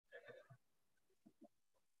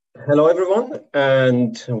Hello, everyone,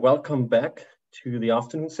 and welcome back to the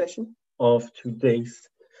afternoon session of today's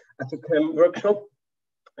Attochem workshop.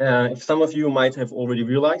 If some of you might have already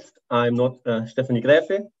realized, I'm not Stephanie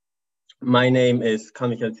Gräfe. My name is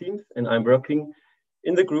Karl-Michael Thiens, and I'm working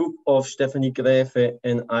in the group of Stephanie Gräfe,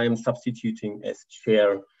 and I'm substituting as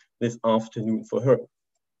chair this afternoon for her.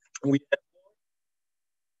 We have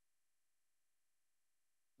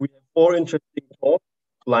four interesting talks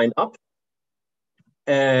lined up,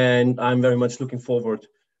 and I'm very much looking forward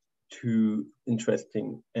to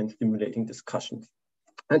interesting and stimulating discussions.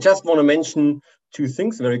 I just want to mention two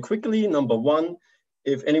things very quickly. Number one,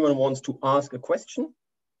 if anyone wants to ask a question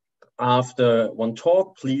after one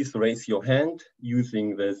talk, please raise your hand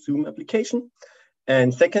using the Zoom application.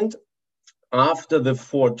 And second, after the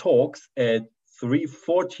four talks at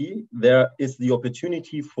 3:40, there is the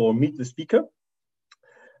opportunity for Meet the Speaker.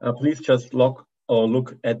 Please just look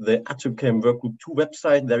at the Attochem WG2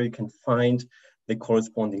 website. There you can find the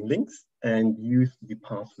corresponding links and use the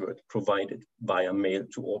password provided via mail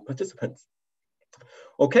to all participants.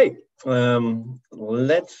 Okay,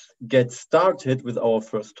 let's get started with our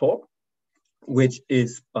first talk, which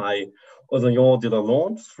is by Aurélien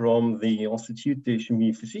Delalande from the Institut de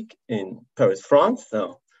Chimie Physique in Paris, France.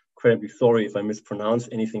 Incredibly sorry if I mispronounce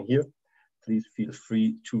anything here. Please feel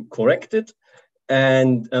free to correct it.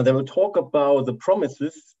 And they will talk about the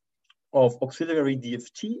promises of auxiliary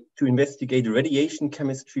DFT to investigate radiation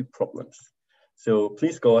chemistry problems. So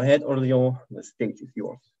please go ahead, Aurélien, the stage is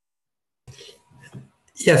yours.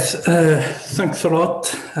 Yes, thanks a lot.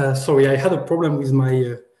 Sorry, I had a problem with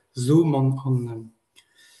my Zoom on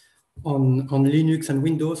Linux and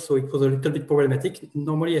Windows, so it was a little bit problematic.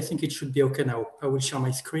 Normally, I think it should be okay now. I will share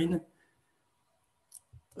my screen.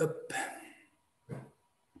 Up.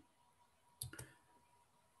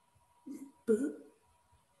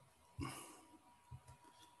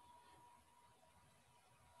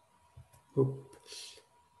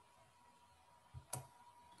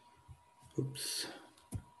 Oops.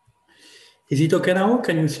 Is it okay now?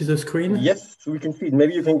 Can you see the screen? Yes, we can see it.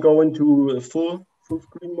 Maybe you can go into full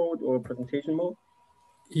screen mode or presentation mode.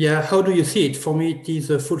 Yeah, how do you see it? For me, it is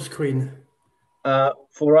a full screen.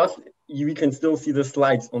 For us, we can still see the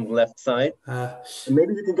slides on the left side. And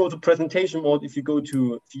maybe you can go to presentation mode if you go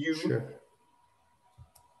to view. Sure.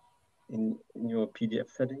 In your PDF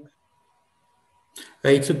settings.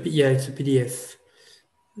 It's a PDF.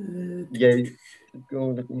 Yeah, go.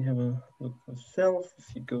 Let me have a look myself.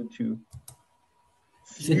 If you go to.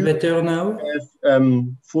 Is it better now?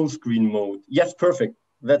 Full screen mode. Yes, perfect.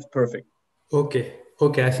 That's perfect. Okay.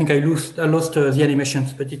 Okay. I think I lost the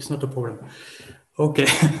animations, but it's not a problem. Okay.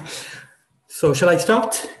 So shall I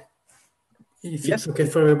start? If yes. It's okay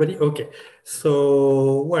for everybody. Okay.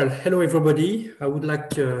 So, well, hello everybody. I would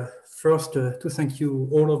like first to thank you,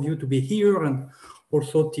 all of you, to be here, and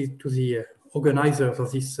also to the organizers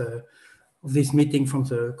of this meeting from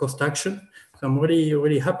the Cost Action. So I'm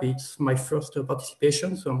really happy. It's my first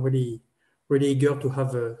participation, so I'm really eager to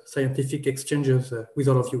have scientific exchanges with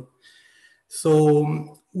all of you.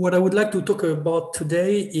 So what I would like to talk about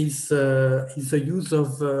today is the use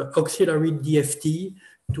of auxiliary DFT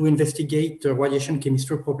to investigate radiation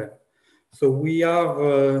chemistry problem. So we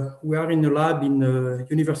are in a lab in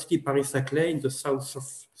University Paris-Saclay in the south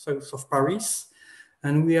of Paris,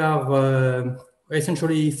 and we are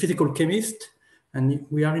essentially physical chemists, and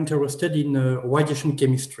we are interested in radiation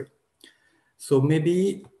chemistry. So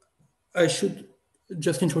maybe I should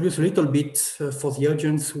just introduce a little bit for the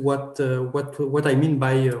audience what I mean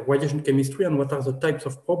by radiation chemistry and what are the types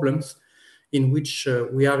of problems in which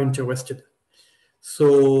we are interested.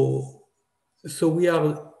 So we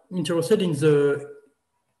are interested in the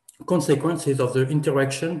consequences of the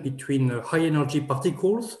interaction between high energy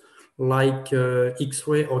particles like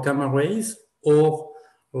X-ray or gamma rays, or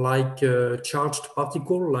like charged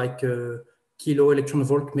particle like kilo electron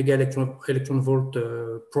volt, mega electron volt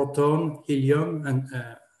proton, helium, and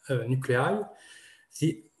nuclei,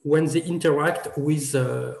 when they interact with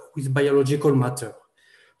biological matter.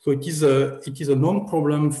 So it is a known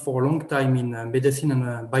problem for a long time in medicine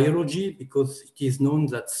and biology, because it is known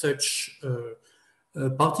that such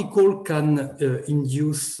particle can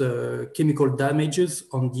induce chemical damages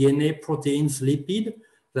on DNA, proteins, lipid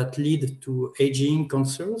that lead to aging,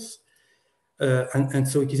 cancers. And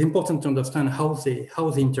so it is important to understand how they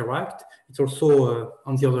interact. It's also,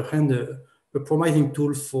 on the other hand, a promising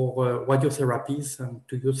tool for radiotherapies, and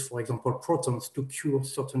to use, for example, protons to cure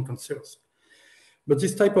certain cancers. But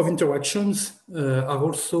this type of interactions are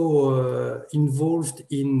also involved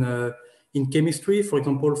in chemistry, for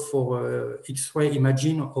example, for X-ray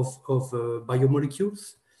imaging of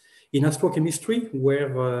biomolecules. in astrochemistry,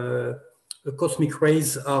 where cosmic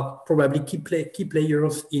rays are probably key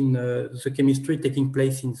players in the chemistry taking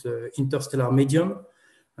place in the interstellar medium.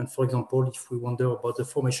 And for example, if we wonder about the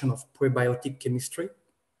formation of prebiotic chemistry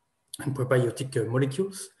and prebiotic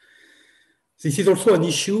molecules. This is also an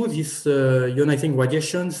issue, this ionizing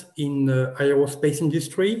radiations in aerospace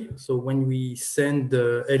industry. So when we send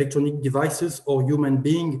electronic devices or human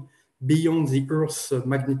being beyond the Earth's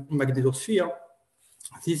magnetosphere,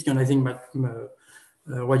 this ionizing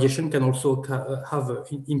radiation can also have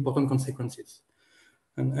important consequences.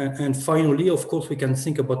 And finally, of course, we can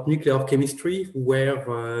think about nuclear chemistry,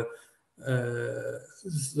 where,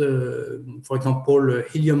 for example,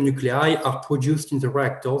 helium nuclei are produced in the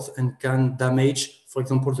reactors and can damage, for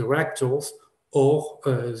example, the reactors or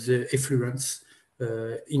the effluents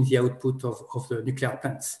in the output of the nuclear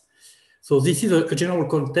plants. So this is a general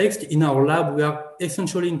context. In our lab, we are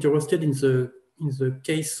essentially interested in the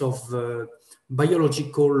case of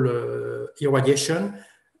biological irradiation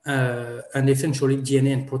and essentially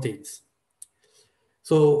DNA and proteins.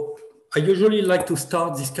 So I usually like to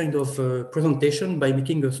start this kind of presentation by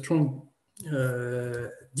making a strong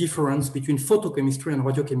difference between photochemistry and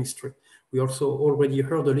radiochemistry. We also already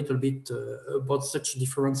heard a little bit about such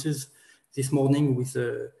differences this morning with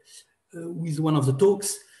one of the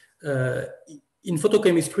talks. In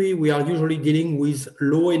photochemistry, we are usually dealing with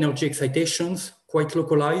low energy excitations, quite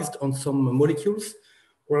localized on some molecules,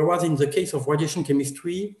 whereas in the case of radiation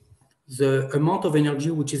chemistry, the amount of energy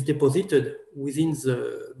which is deposited within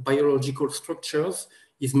the biological structures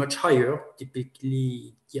is much higher,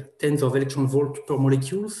 typically tens of electron volts per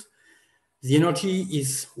molecules. The energy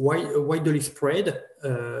is widely spread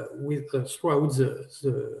throughout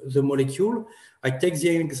the molecule. I take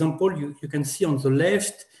the example you can see on the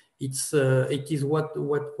left. It is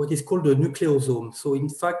what is called a nucleosome. So in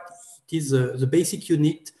fact, it is the basic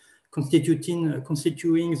unit constituting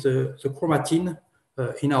the chromatin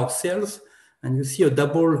in our cells. And you see a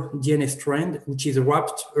double DNA strand, which is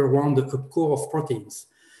wrapped around a core of proteins.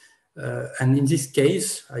 And in this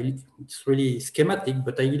case, it's really schematic,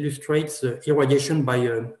 but I illustrate the irradiation by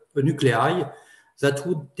a nuclei that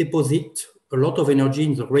would deposit a lot of energy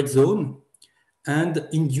in the red zone and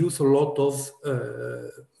induce a lot of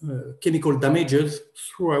chemical damages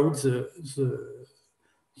throughout the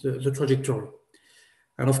trajectory.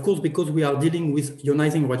 And of course, because we are dealing with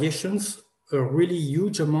ionizing radiations, a really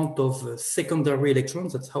huge amount of secondary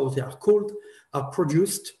electrons, that's how they are called, are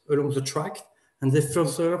produced along the track, and they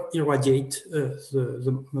further irradiate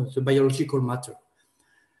the biological matter.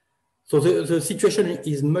 So the situation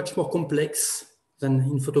is much more complex than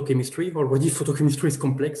in photochemistry. Already photochemistry is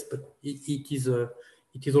complex, but it is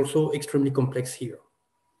also extremely complex here.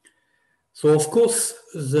 So of course,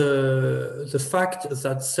 the fact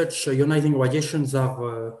that such ionizing radiations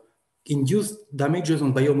are induced damages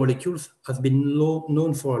on biomolecules has been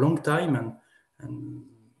known for a long time, and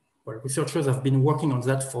well, researchers have been working on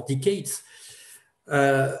that for decades.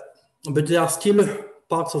 But there are still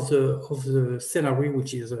parts of the scenario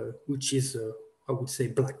which is I would say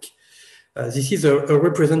black. This is a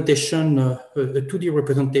representation, a 2D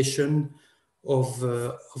representation of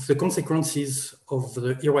the consequences of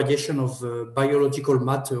the irradiation of biological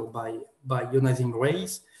matter by ionizing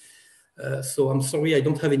rays. So I'm sorry, I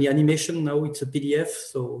don't have any animation now. It's a PDF,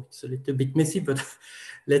 so it's a little bit messy. But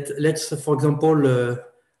let's for example,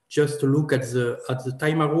 just look at the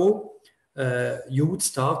time arrow. You would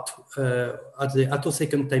start at the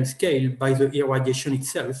attosecond time scale by the irradiation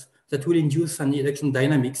itself that will induce an electron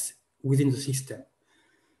dynamics within the system.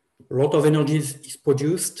 A lot of energy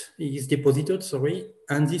is deposited,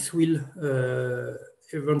 and this will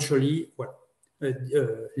eventually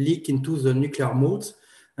leak into the nuclear modes.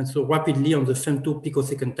 And so rapidly on the femto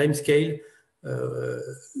picosecond time scale,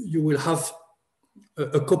 you will have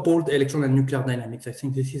a coupled electron and nuclear dynamics. I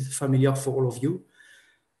think this is familiar for all of you,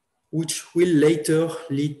 which will later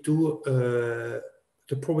lead to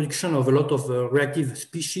the production of a lot of reactive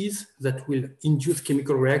species that will induce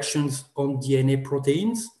chemical reactions on DNA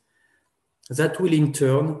proteins that will in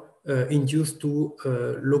turn induce to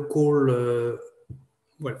local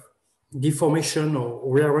deformation or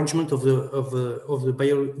rearrangement of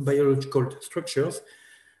the biological structures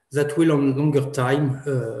that will on longer time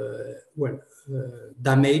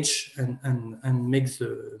damage and make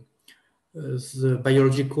the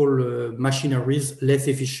biological machineries less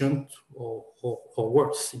efficient or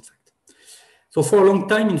worse, in fact. So for a long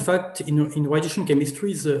time, in fact, in radiation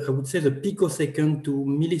chemistry, I would say the picosecond to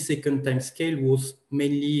millisecond time scale was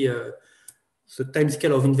mainly the time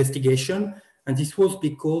scale of investigation. And this was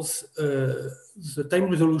because the time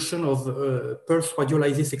resolution of pulse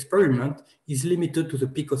radiolysis experiment is limited to the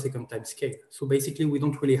picosecond time scale. So basically, we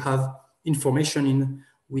don't really have information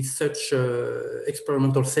with such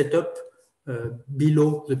experimental setup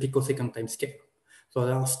below the picosecond time scale. So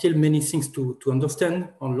there are still many things to understand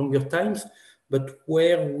on longer times, but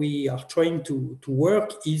where we are trying to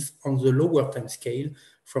work is on the lower time scale,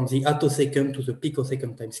 from the attosecond to the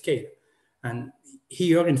picosecond time scale. And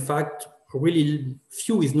here, in fact, really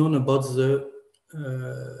few is known about the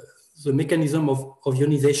mechanism of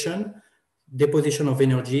ionization, deposition of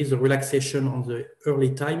energy, the relaxation on the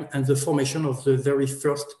early time, and the formation of the very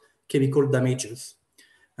first chemical damages.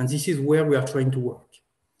 And this is where we are trying to work.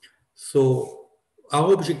 So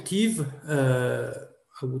our objective,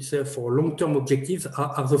 I would say for long-term objectives,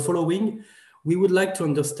 are the following. We would like to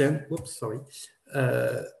understand,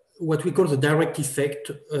 what we call the direct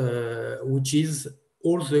effect, which is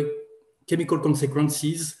all the chemical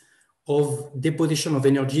consequences of deposition of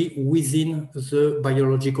energy within the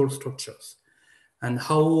biological structures, and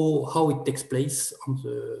how it takes place, on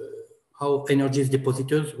how energy is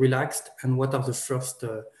deposited, relaxed, and what are the first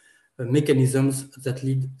mechanisms that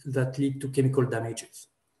lead to chemical damages.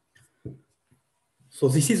 So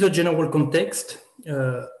this is a general context.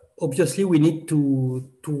 Obviously, we need to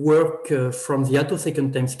work from the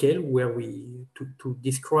attosecond time scale, where to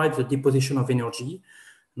describe the deposition of energy.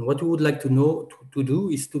 And what we would like to do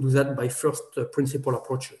is to do that by first principle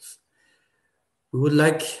approaches. We would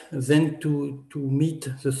like then to meet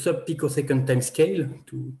the sub-picosecond time scale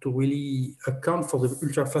to really account for the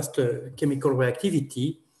ultra-fast chemical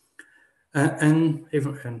reactivity, and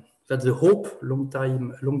that's the hope,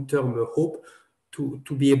 long-term hope,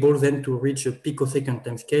 to be able then to reach a picosecond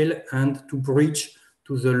time scale and to bridge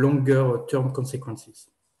to the longer term consequences.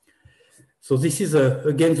 So this is,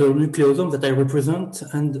 again, the nucleosome that I represent.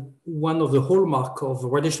 And one of the hallmarks of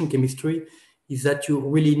radiation chemistry is that you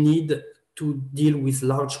really need to deal with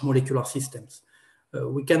large molecular systems.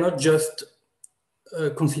 We cannot just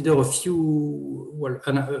consider a few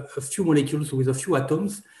molecules with a few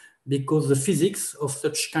atoms, because the physics of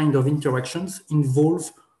such kind of interactions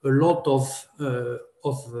involve a lot of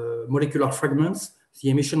molecular fragments, the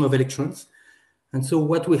emission of electrons. And so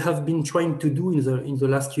what we have been trying to do in the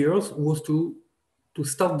last years was to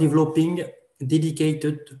start developing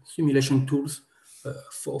dedicated simulation tools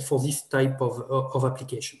for this type of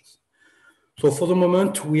applications. So for the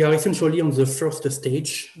moment, we are essentially on the first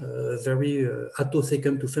stage, very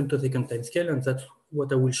attosecond to femtosecond time scale, and that's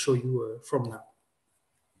what I will show you from now.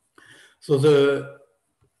 So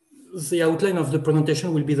the outline of the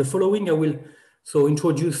presentation will be the following. I will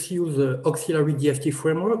introduce you the auxiliary DFT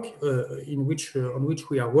framework on which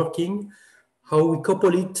we are working, how we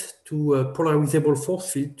couple it to a polarizable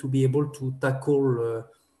force field to be able to tackle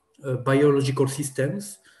biological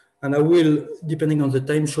systems. And I will, depending on the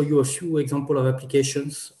time, show you a few examples of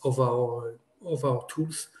applications of our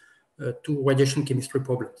tools to radiation chemistry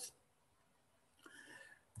problems.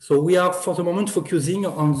 So we are, for the moment, focusing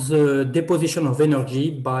on the deposition of energy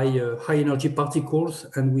by high energy particles,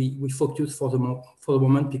 and we focus for the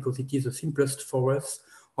moment, because it is the simplest for us,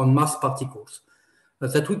 on mass particles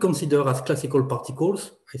that we consider as classical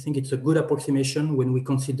particles. I think it's a good approximation when we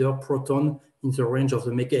consider proton in the range of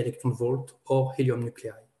the mega-electron volt or helium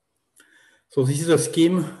nuclei. So this is a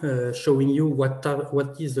scheme showing you what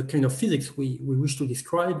is the kind of physics we wish to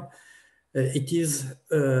describe. It is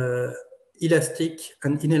elastic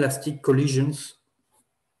and inelastic collisions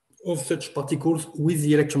of such particles with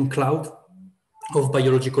the electron cloud of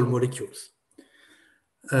biological molecules,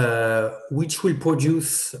 which will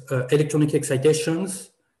produce electronic excitations,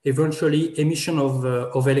 eventually emission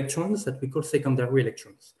of electrons that we call secondary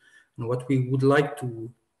electrons. And what we would like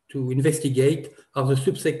to investigate are the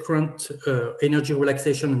subsequent energy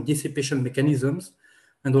relaxation and dissipation mechanisms,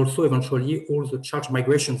 and also eventually all the charge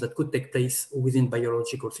migrations that could take place within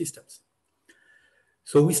biological systems.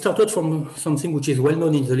 So we started from something which is well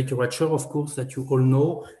known in the literature, of course, that you all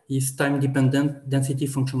know, is time-dependent density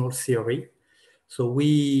functional theory. So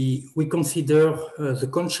we consider the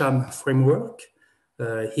Concham framework.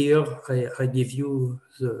 Here I give you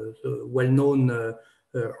the well-known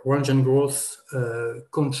range and growth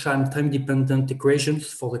Concham time-dependent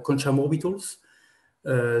equations for the Concham orbitals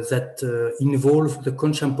that involve the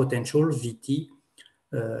Concham potential, Vt,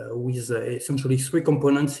 with essentially three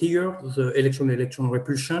components here: the electron-electron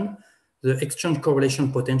repulsion, the exchange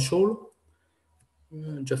correlation potential.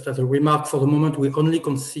 Just as a remark, for the moment, we only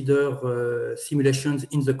consider simulations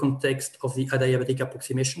in the context of the adiabatic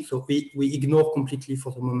approximation. So we ignore completely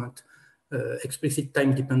for the moment explicit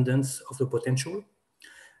time dependence of the potential.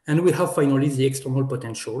 And we have finally the external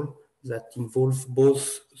potential that involve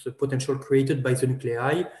both the potential created by the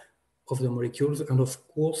nuclei of the molecules and, of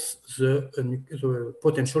course, the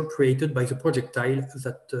potential created by the projectile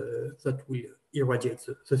that will irradiate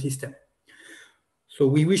the system. So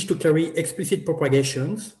we wish to carry explicit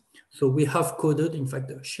propagations. So we have coded, in fact,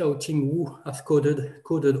 Xiaoqing Wu has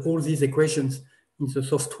coded all these equations in the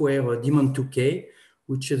software Daemon2K,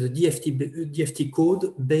 which is a DFT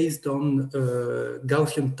code based on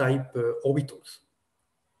Gaussian type orbitals.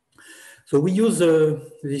 So we use,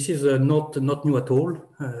 this is not new at all,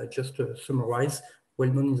 just to summarize,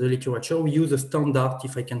 well-known in the literature. We use a standard,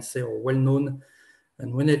 if I can say, or well-known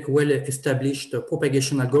and well-established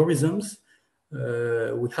propagation algorithms.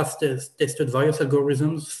 We have tested various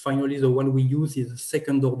algorithms. Finally, the one we use is a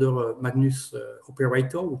second-order Magnus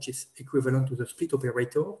operator, which is equivalent to the split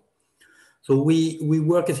operator. So we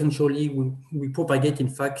work essentially, we propagate, in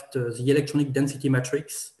fact, the electronic density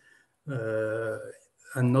matrix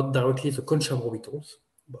and not directly the Concham orbitals,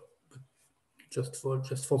 but just for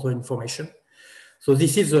the information. So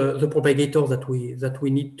this is the propagator that we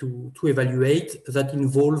need to evaluate that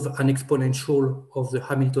involve an exponential of the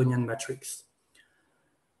Hamiltonian matrix.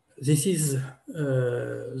 This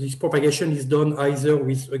propagation is done either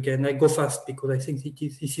with, again, I go fast because I think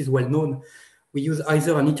this is well known. We use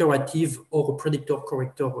either an iterative or a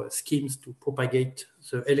predictor-corrector schemes to propagate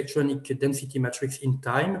the electronic density matrix in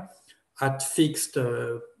time at fixed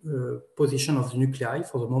position of the nuclei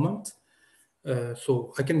for the moment.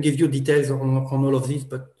 So I can give you details on all of this,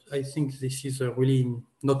 but I think this is really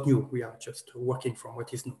not new. We are just working from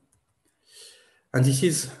what is known. And this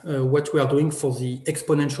is what we are doing for the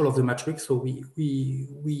exponential of the matrix. So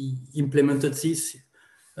we implemented this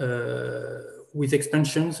with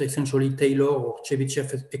expansions, essentially Taylor or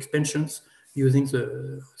Chebyshev expansions using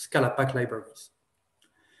the Scalapack libraries.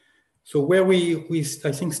 So where we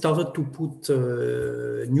I think started to put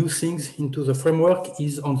new things into the framework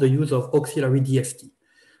is on the use of auxiliary DFT.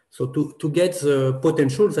 So to get the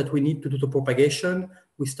potential that we need to do the propagation,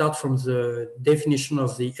 we start from the definition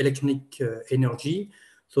of the electronic energy.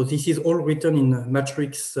 So this is all written in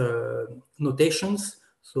matrix notations.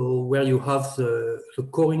 So where you have the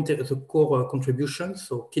core contribution,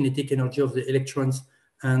 so kinetic energy of the electrons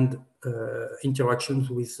and interactions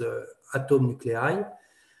with atom nuclei.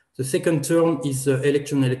 The second term is the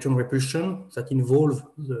electron-electron repulsion that involve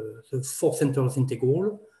the four centers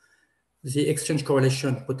integral, the exchange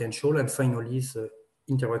correlation potential, and finally the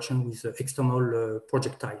interaction with the external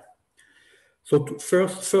projectile. So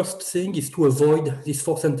first thing is to avoid this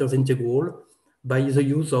four centers integral by the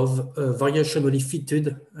use of variationally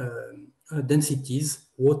fitted densities,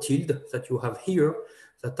 rho tilde, that you have here,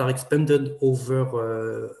 that are expanded over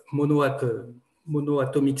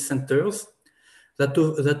monoatomic centers that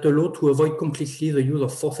allow to avoid completely the use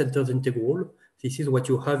of four centers integral. This is what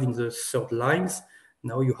you have in the third lines.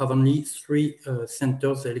 Now you have only three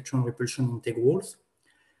centers electron repulsion integrals.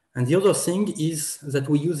 And the other thing is that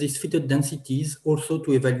we use these fitted densities also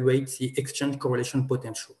to evaluate the exchange correlation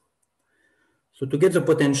potential. So to get the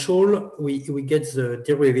potential, we get the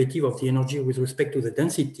derivative of the energy with respect to the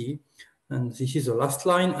density. And this is the last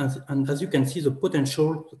line. And as you can see, the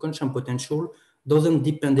potential, the Concham potential, doesn't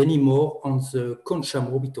depend anymore on the Concham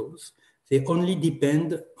orbitals. They only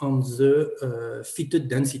depend on the fitted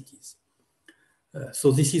densities.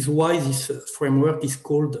 So this is why this framework is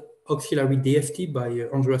called auxiliary DFT by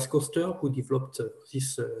Andreas Koster, who developed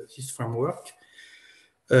this framework.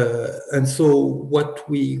 And so what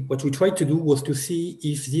we tried to do was to see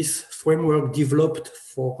if this framework developed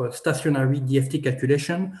for stationary DFT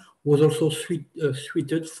calculation was also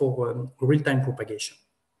suited for real-time propagation.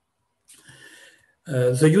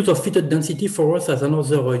 The use of fitted density for us as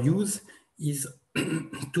another use is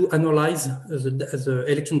to analyze the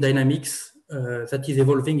electron dynamics that is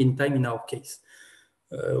evolving in time in our case.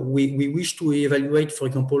 We wish to evaluate, for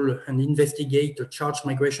example, and investigate a charge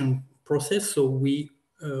migration process. So we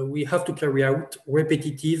have to carry out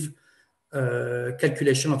repetitive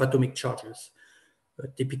calculation of atomic charges,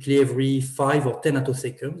 typically every 5 or 10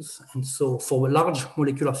 attoseconds. And so for large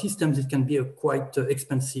molecular systems, it can be a quite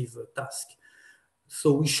expensive task.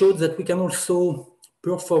 So we showed that we can also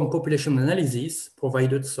perform population analysis,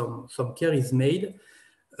 provided some care is made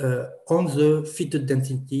on the fitted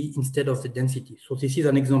density instead of the density. So this is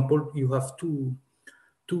an example. You have two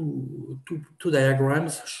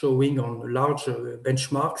diagrams showing on large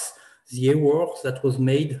benchmarks the error that was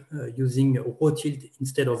made using rho tilde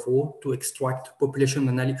instead of rho to extract population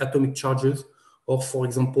atomic charges, or for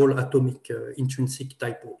example, atomic intrinsic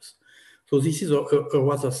dipoles. So this is a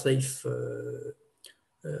rather safe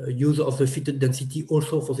use of the fitted density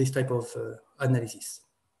also for this type of analysis.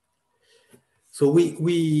 So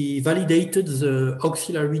we validated the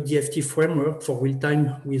auxiliary DFT framework for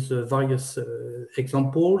real-time with various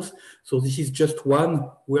examples. So this is just one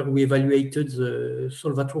where we evaluated the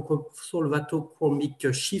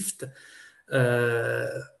solvatochromic shift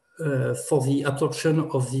for the absorption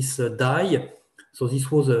of this dye. So this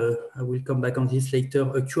was I will come back on this later,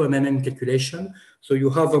 a QMMM calculation. So you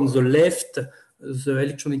have on the left the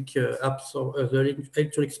electronic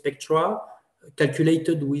electronic spectra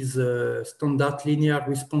calculated with standard linear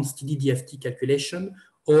response TD-DFT calculation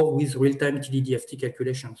or with real-time TD-DFT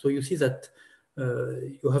calculation. So you see that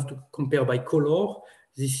you have to compare by color.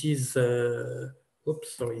 This is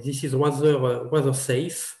this is rather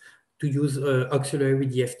safe to use auxiliary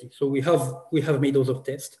DFT. So we have made other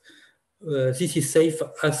tests. This is safe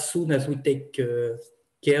as soon as we take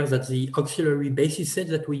care that the auxiliary basis set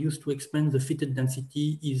that we use to expand the fitted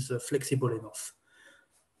density is flexible enough.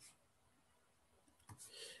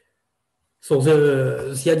 So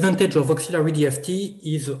the advantage of auxiliary DFT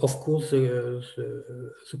is, of course, the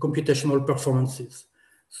computational performances.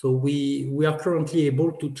 So we are currently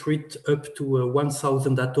able to treat up to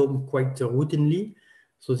 1,000 atoms quite routinely.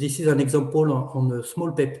 So this is an example on a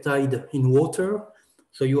small peptide in water.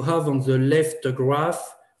 So you have on the left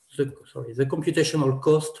graph the computational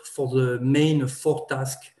cost for the main 4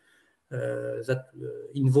 tasks that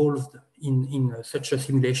involved in such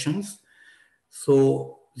simulations.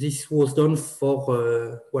 So this was done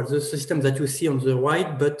for the system that you see on the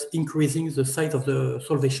right, but increasing the size of the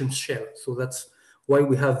solvation shell. So that's why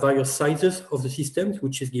we have various sizes of the systems,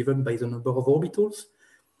 which is given by the number of orbitals.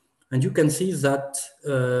 And you can see that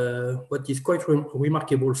what is quite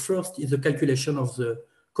remarkable first is the calculation of the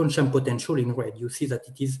Kohn-Sham potential in red. You see that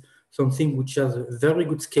it is something which has very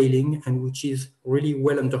good scaling and which is really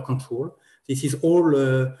well under control. This is all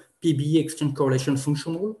PBE exchange correlation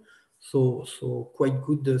functional. So quite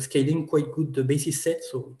good scaling, quite good basis set,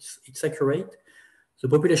 so it's accurate. The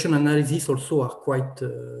population analysis also are quite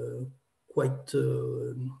well,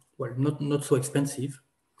 not so expensive.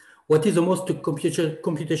 What is the most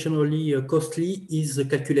computationally costly is the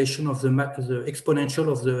calculation of the exponential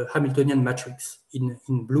of the Hamiltonian matrix in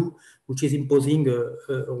blue, which is imposing a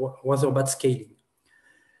rather bad scaling.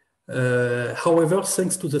 However,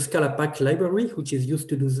 thanks to the ScalaPack library, which is used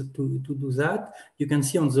to do that, you can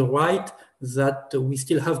see on the right that we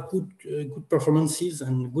still have good performances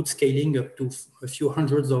and good scaling up to a few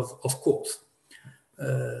hundreds of cores.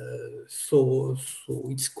 So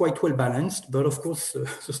it's quite well balanced, but of course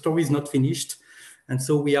the story is not finished, and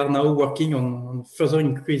so we are now working on further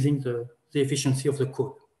increasing the efficiency of the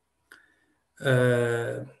code.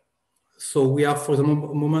 So we are for the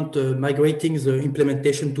moment migrating the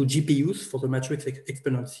implementation to GPUs for the matrix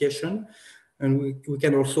exponentiation, and we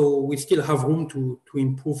still have room to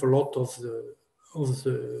improve a lot of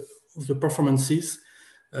the performances,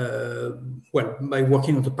 well, by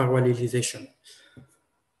working on the parallelization.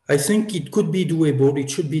 I think it could be doable. It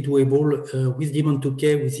should be doable with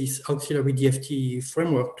Daemon2K with this auxiliary DFT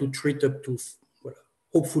framework to treat up to, well,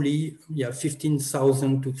 hopefully,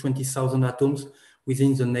 15,000 to 20,000 atoms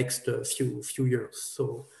within the next few years.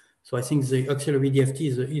 So I think the auxiliary DFT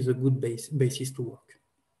is a good basis to work.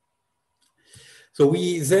 So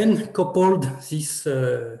we then coupled this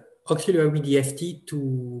auxiliary DFT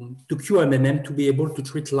to QMMM to be able to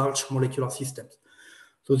treat large molecular systems.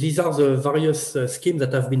 So these are the various schemes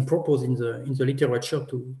that have been proposed in the literature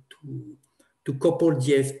to couple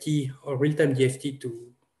DFT or real-time DFT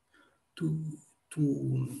to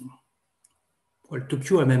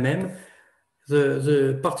QMMM.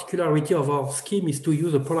 The particularity of our scheme is to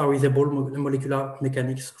use a polarizable molecular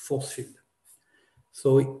mechanics force field.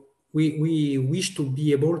 So we wish to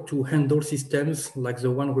be able to handle systems like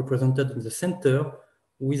the one represented in the center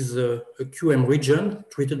with a QM region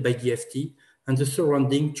treated by DFT and the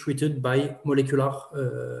surrounding treated by molecular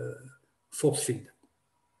force field.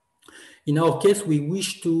 In our case, we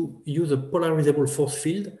wish to use a polarizable force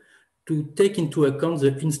field to take into account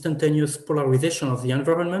the instantaneous polarization of the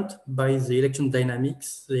environment by the electron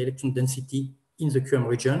dynamics, the electron density in the QM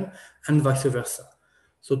region, and vice versa.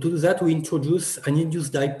 So to do that, we introduce an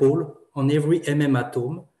induced dipole on every MM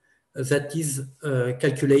atom that is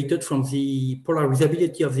calculated from the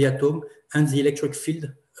polarizability of the atom and the electric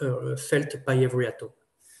field felt by every atom.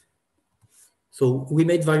 So we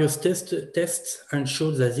made various tests and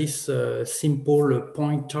showed that this simple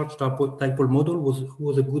point charge dipole model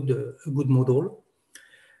was a good model.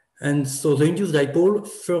 And so the induced dipole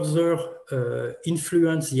further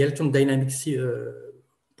influenced the electron dynamics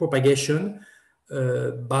propagation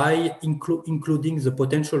by including the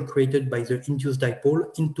potential created by the induced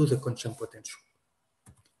dipole into the Kohn-Sham potential.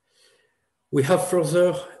 We have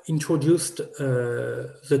further introduced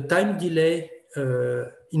the time delay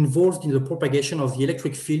involved in the propagation of the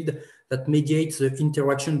electric field that mediates the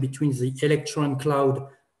interaction between the electron cloud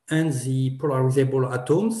and the polarizable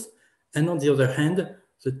atoms, and on the other hand,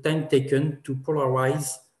 the time taken to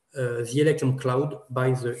polarize the electron cloud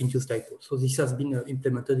by the induced dipole. So this has been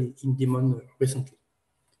implemented in Daemon recently.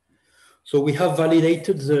 So we have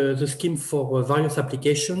validated the scheme for various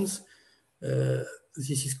applications.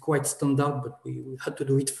 This is quite standard, but we had to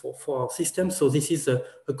do it for our system. So this is a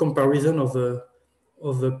comparison of a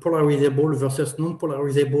polarizable versus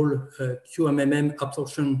non-polarizable QMMM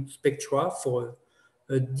absorption spectra for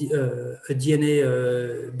a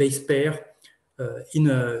DNA base pair in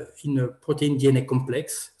a protein DNA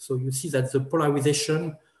complex. So you see that the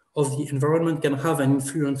polarization of the environment can have an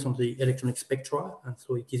influence on the electronic spectra, and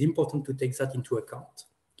so it is important to take that into account.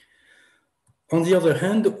 On the other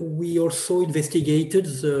hand, we also investigated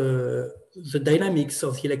the dynamics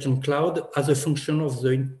of the electron cloud as a function of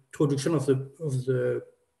the introduction of the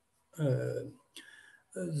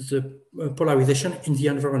polarization in the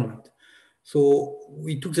environment. So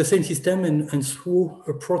we took the same system and threw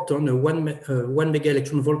a proton, a 1 mega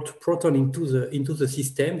electron volt proton into the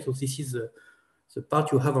system. So this is the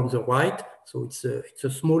part you have on the right. So it's a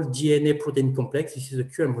small DNA protein complex. This is a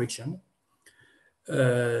QM region.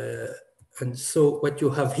 And so what you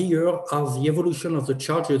have here are the evolution of the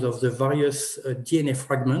charges of the various DNA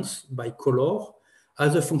fragments by color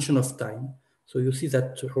as a function of time. So you see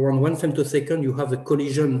that around 1 femtosecond, you have the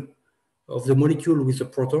collision of the molecule with the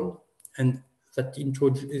proton, and that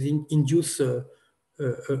induce a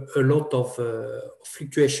lot of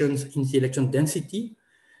fluctuations in the electron density.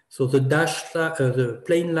 So the the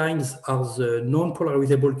plain lines are the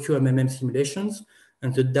non-polarizable QMMM simulations,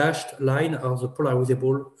 and the dashed line are the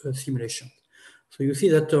polarizable simulations. So you see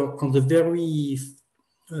that on the very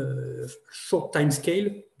short time scale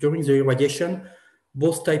during the irradiation,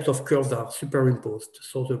 both types of curves are superimposed.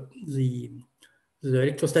 So the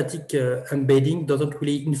electrostatic embedding doesn't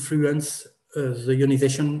really influence the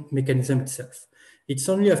ionization mechanism itself. It's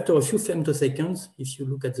only after a few femtoseconds, if you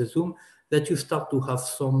look at the zoom, that you start to have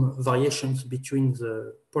some variations between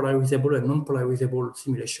the polarizable and non-polarizable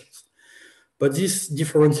simulations. But these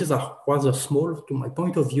differences are rather small to my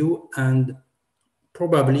point of view, and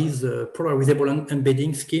probably the polarizable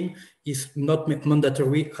embedding scheme is not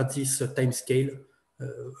mandatory at this time scale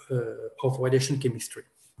of radiation chemistry.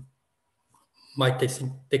 Might, I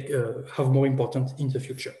think, have more importance in the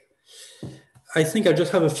future. I think I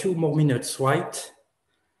just have a few more minutes, right?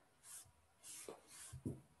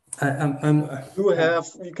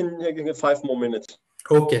 You can have 5 more minutes.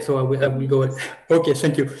 Okay, so I will go. Okay,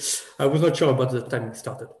 thank you. I was not sure about the time it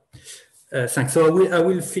started. Thanks. So I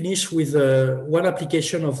will finish with one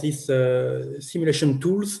application of these simulation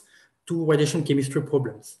tools to radiation chemistry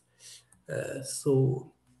problems.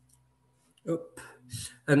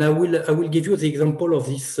 And I will give you the example of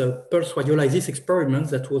this pulse radiolysis experiment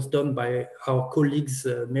that was done by our colleagues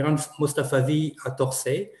Mehran Mostafavi at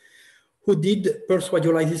Orsay, who did pulse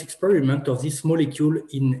radiolysis experiment of this molecule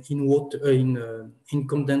in water, in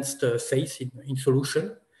condensed phase in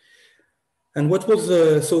solution. And what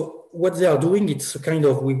they are doing, it's a kind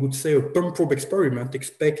of, we would say, a pump probe experiment,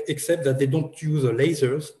 except that they don't use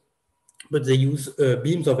lasers, but they use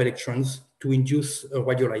beams of electrons to induce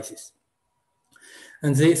radiolysis.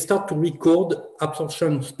 And they start to record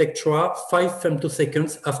absorption spectra 5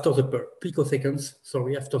 femtoseconds after the pulse, picoseconds,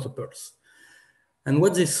 sorry, after the pulse. And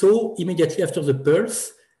what they saw immediately after the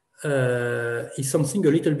pulse is something a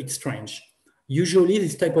little bit strange. Usually,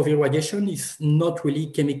 this type of irradiation is not really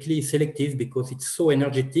chemically selective because it's so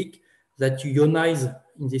energetic that you ionize,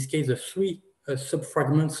 in this case, the 3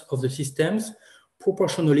 subfragments of the systems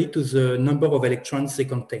proportionally to the number of electrons they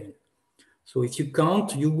contain. So if you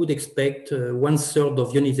count, you would expect 1/3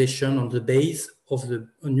 of ionization on the base of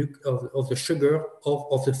the sugar or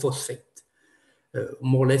of the phosphate,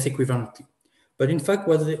 more or less equivalently. But in fact,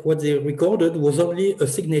 what they recorded was only a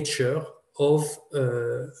signature of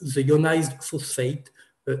the ionized phosphate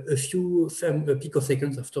a few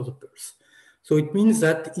picoseconds after the pulse. So it means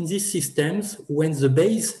that in these systems, when the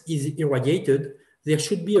base is irradiated, there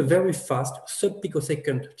should be a very fast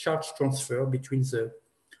sub-picosecond charge transfer between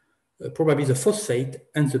probably the phosphate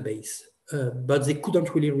and the base. But they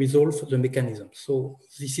couldn't really resolve the mechanism. So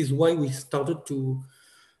this is why we started to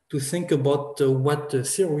think about what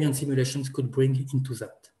theory and simulations could bring into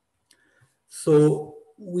that. So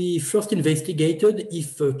we first investigated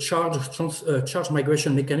if a charge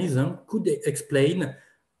migration mechanism could explain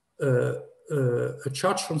a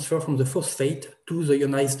charge transfer from the phosphate to the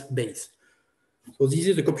ionized base. So this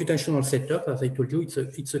is a computational setup. As I told you, it's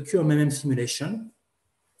a QMMM simulation.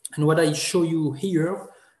 And what I show you here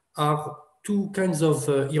are two kinds of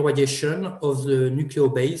irradiation of the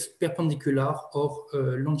nucleobase, perpendicular or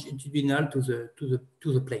longitudinal to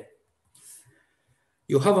the plane.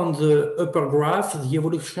 You have on the upper graph the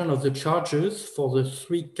evolution of the charges for the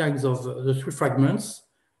three fragments,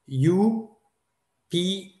 U,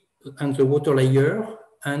 P, and the water layer,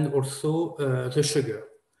 and also the sugar.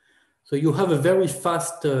 So you have a very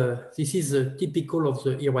fast, this is typical of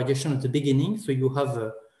the irradiation at the beginning. So you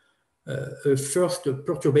have a first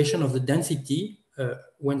perturbation of the density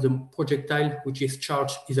when the projectile, which is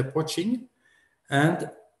charged, is approaching, and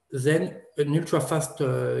then an ultra-fast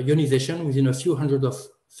ionization within a few hundred of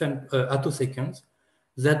attoseconds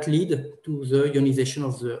that lead to the ionization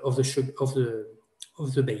of the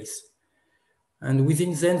base. And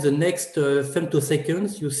within then the next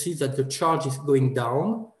femtoseconds, you see that the charge is going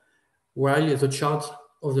down, while the charge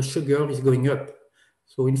of the sugar is going up.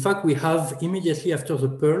 So in fact, we have immediately after the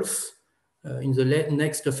pulse, in the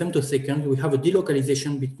next femtosecond, we have a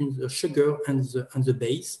delocalization between the sugar and the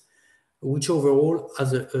base, which overall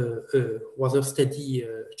has a rather steady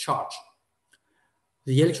charge.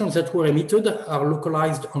 The electrons that were emitted are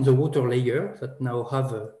localized on the water layer that now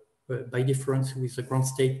have, by difference with the ground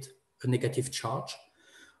state, a negative charge.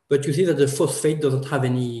 But you see that the phosphate doesn't have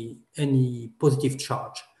any positive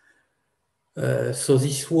charge. So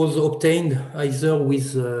this was obtained either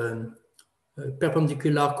with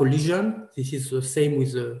perpendicular collision. This is the same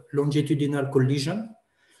with the longitudinal collision.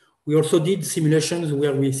 We also did simulations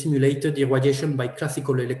where we simulated irradiation by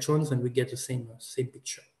classical electrons, and we get the same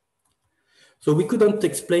picture. So we couldn't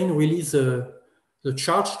explain really the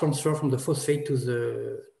charge transfer from the phosphate to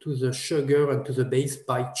the sugar and to the base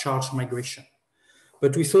by charge migration.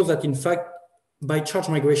 But we saw that in fact, by charge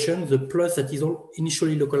migration, the plus that is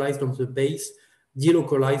initially localized on the base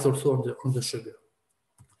delocalized also on the sugar.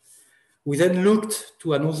 We then looked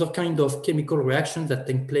to another kind of chemical reaction that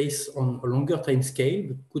take place on a longer time scale,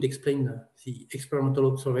 but could explain the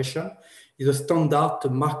experimental observation, is a standard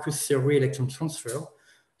Marcus-Serre electron transfer.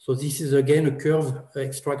 So this is again a curve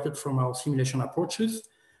extracted from our simulation approaches.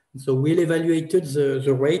 And so we evaluated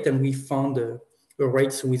the rate, and we found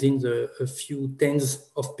rates within a few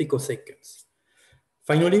tens of picoseconds.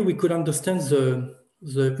 Finally, we could understand the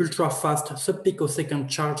ultra-fast sub-picosecond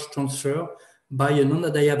charge transfer by a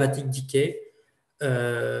non-adiabatic decay,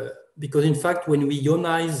 because in fact, when we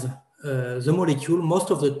ionize the molecule, most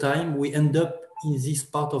of the time we end up in this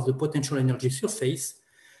part of the potential energy surface,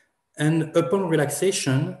 and upon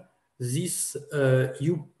relaxation, this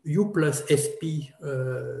U plus SP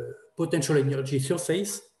potential energy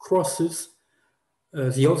surface crosses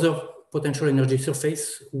the other potential energy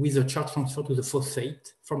surface with a charge transfer to the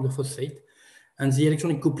phosphate, from the phosphate. And the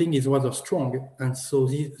electronic coupling is rather strong. And so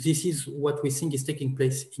this is what we think is taking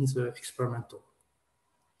place in the experimental.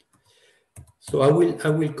 So I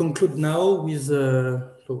will conclude now with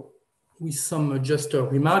some just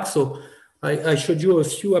remarks. So I showed you a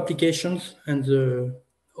few applications and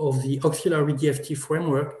of the auxiliary DFT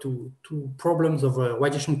framework to problems of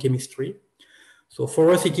radiation chemistry. So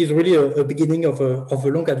for us, it is really a beginning of a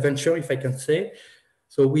long adventure, if I can say.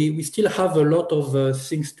 So we still have a lot of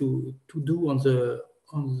things to do on the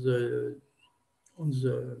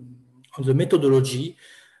methodology.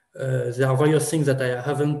 There are various things that I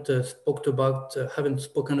haven't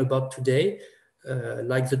spoken about today,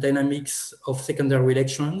 like the dynamics of secondary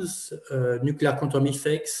electrons, nuclear quantum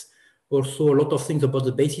effects, also a lot of things about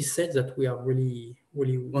the basis set that we are really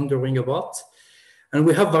wondering about. And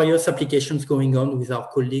we have various applications going on with our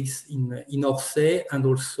colleagues in Orsay, and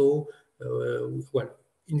also,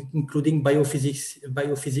 including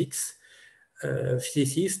biophysics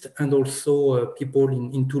physicists, and also people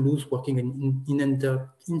in Toulouse working in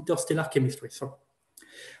interstellar chemistry. So,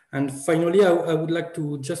 and finally, I would like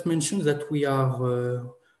to just mention that we are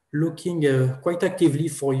looking quite actively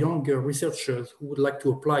for young researchers who would like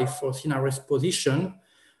to apply for CNRS position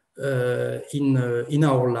in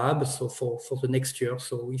our lab, so for the next year.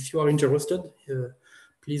 So if you are interested,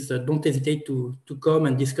 please don't hesitate to come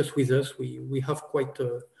and discuss with us. We have quite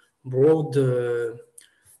a broad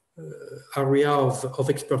area of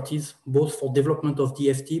expertise, both for development of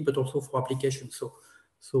DFT, but also for application. So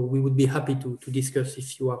we would be happy to discuss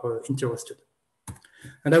if you are interested.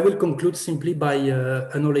 And I will conclude simply by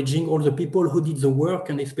acknowledging all the people who did the work,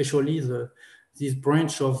 and especially this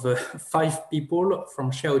branch of 5 people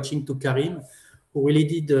from Xiaoqing to Karim, who really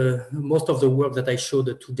did most of the work that I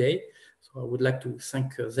showed today. So I would like to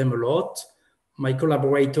thank them a lot. My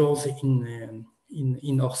collaborators in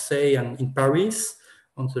Orsay and in Paris,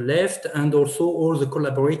 on the left, and also all the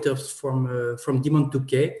collaborators from Demand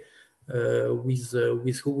 2K,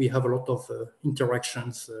 with who we have a lot of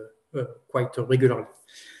interactions quite regularly.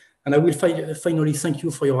 And I will finally thank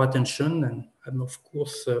you for your attention, and I'm of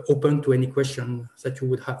course open to any question that you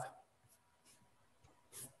would have.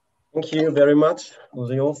 Thank you very much,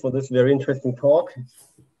 Leo, for this very interesting talk.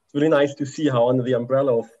 It's really nice to see how under the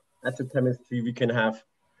umbrella of atochemistry we can have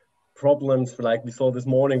problems like we saw this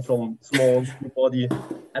morning from small body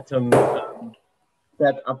atom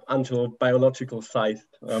set up until biological sized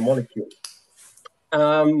molecules.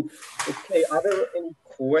 Okay, are there any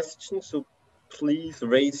questions? So please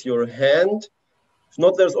raise your hand. If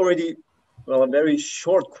not, there's already a very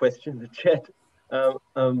short question in the chat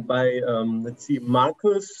by, let's see,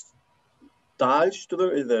 Markus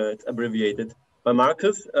Dahlstüller, it's abbreviated, by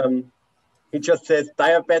Markus. He just says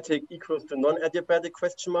diabetic equals to non-adiabatic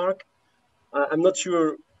question mark. I'm not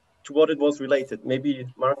sure to what it was related. Maybe,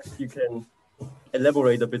 Markus, you can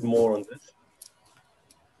elaborate a bit more on this,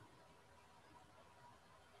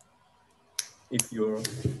 if you're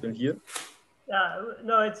still here.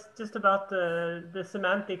 No, it's just about the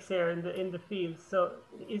semantics here in the field. So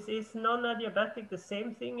is non-adiabatic the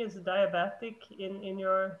same thing as diabetic in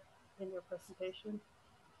your presentation?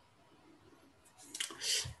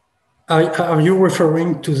 Are you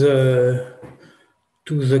referring to the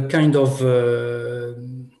kind of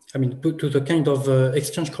to the kind of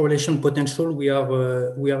exchange correlation potential we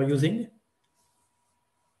are using?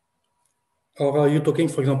 Or are you talking,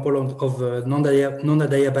 for example, of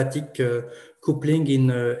non-adiabatic coupling in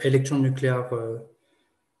electron nuclear?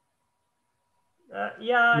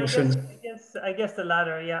 Yeah, I guess the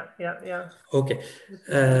latter. Yeah. Okay.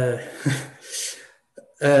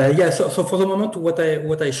 Yeah. So for the moment, what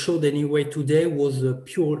I showed anyway today was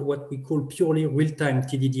what we call purely real-time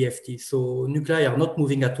TDDFT. So nuclei are not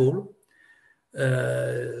moving at all.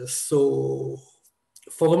 So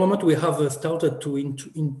for the moment, we have started to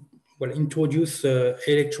introduce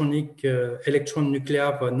electron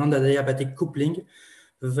nuclear non-adiabatic coupling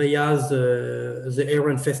via the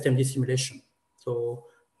ARN-FEST MD simulation. So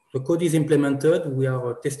the code is implemented. We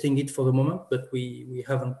are testing it for the moment, but we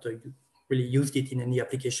haven't really used it in any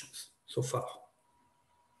applications so far.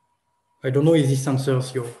 I don't know if this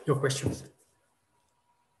answers your questions.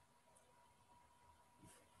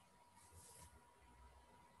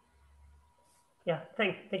 Yeah,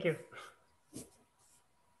 thank you.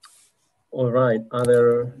 All right, are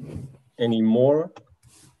there any more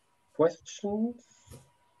questions?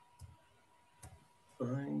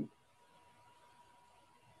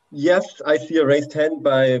 Yes, I see a raised hand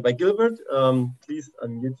by Gilbert. Please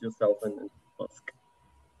unmute yourself and ask.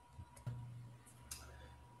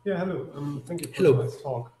 Yeah, hello. Thank you for the nice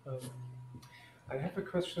talk. I have a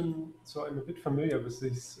question. So I'm a bit familiar with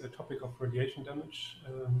this topic of radiation damage.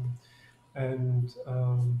 And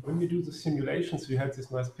when we do the simulations, we had this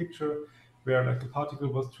nice picture where like a particle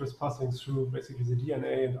was trespassing through basically the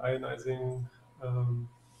DNA and ionizing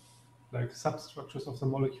like substructures of the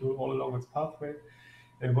molecule all along its pathway.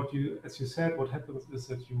 And as you said, what happens is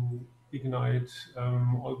that you ignite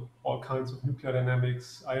all kinds of nuclear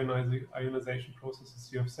dynamics, ionization processes.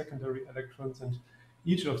 You have secondary electrons, and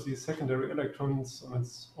each of these secondary electrons on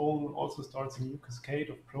its own also starts a new cascade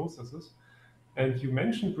of processes. And you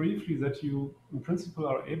mentioned briefly that you, in principle,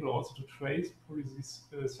 are able also to trace these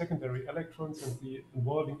secondary electrons and the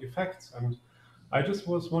involving effects. And I just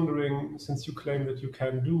was wondering, since you claim that you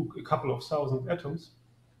can do a couple of thousand atoms,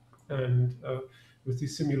 and with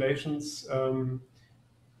these simulations, how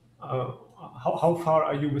far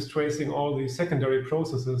are you with tracing all the secondary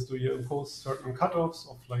processes? Do you impose certain cutoffs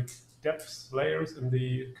of like depth layers in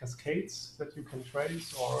the cascades that you can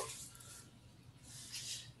trace, or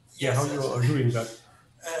how you are doing that?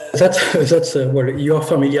 That's well, you are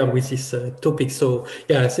familiar with this topic, so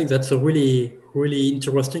yeah, I think that's a really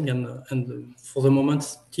interesting and for the moment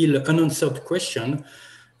still unanswered question,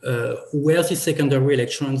 where the secondary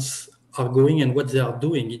electrons are going and what they are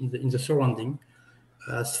doing in the surrounding.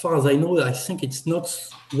 As far as I know, I think it's not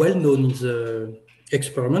well known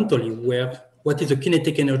experimentally what is the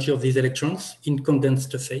kinetic energy of these electrons in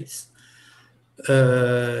condensed phase.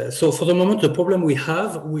 So for the moment, the problem we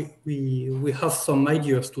have some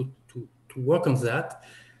ideas to work on that.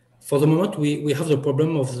 For the moment, we have the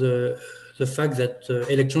problem of the fact that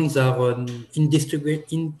electrons are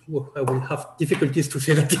I will have difficulties to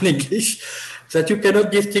say that in English, that you cannot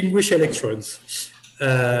distinguish electrons.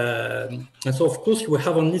 And so of course you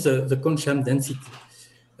have only the quantum density.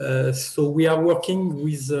 So we are working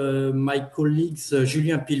with my colleagues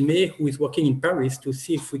Julien Pilmet, who is working in Paris, to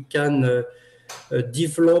see if we can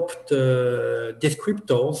develop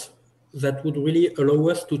descriptors that would really allow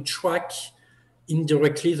us to track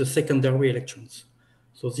indirectly the secondary electrons.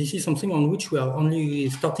 So this is something on which we are only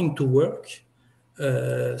starting to work.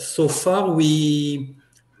 So far, we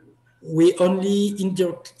only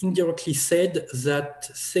indirectly said that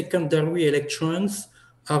secondary electrons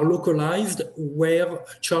are localized where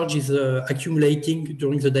charge is accumulating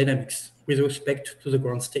during the dynamics with respect to the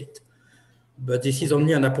ground state. But this is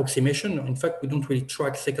only an approximation. In fact, we don't really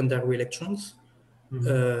track secondary electrons.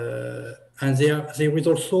 And there is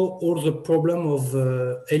also all the problem of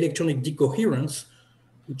electronic decoherence,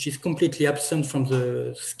 which is completely absent from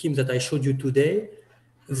the scheme that I showed you today,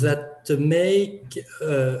 that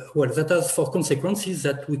that has for consequences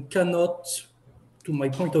that we cannot, to my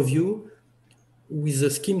point of view, with the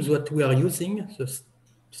schemes that we are using, the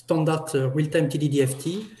standard real-time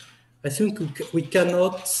TDD-FT, I think we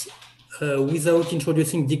cannot, without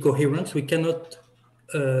introducing decoherence, we cannot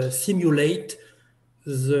simulate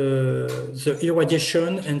the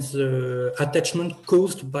irradiation and the attachment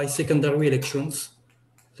caused by secondary electrons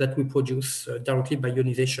that we produce directly by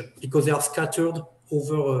ionization, because they are scattered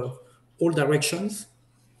over all directions.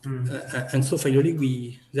 And so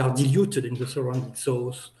finally, they are diluted in the surroundings.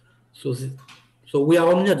 So we are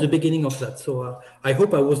only at the beginning of that. So I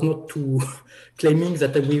hope I was not too claiming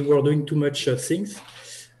that we were doing too much things.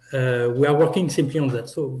 We are working simply on that.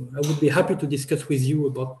 So I would be happy to discuss with you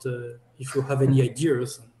about if you have any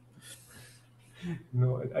ideas.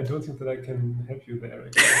 No, I don't think that I can help you there.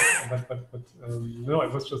 but no, I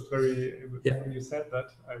was just very, when you said that,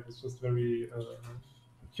 I was just very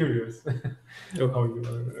curious how you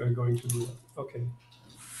are going to do that. Okay.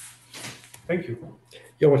 Thank you.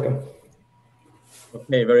 You're welcome.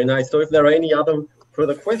 Okay, very nice. So if there are any other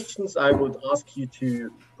further questions, I would ask you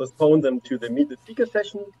to postpone them to the Meet the Speaker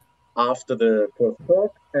session after the first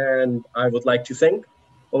talk. And I would like to thank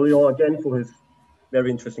Oriol again for his very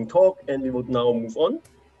interesting talk. And we would now move on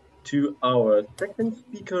to our second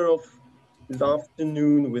speaker of this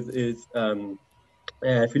afternoon, with is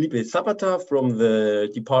Felipe Zapata from the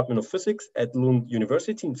Department of Physics at Lund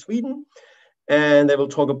University in Sweden. And they will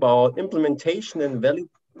talk about implementation and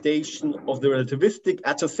validation of the relativistic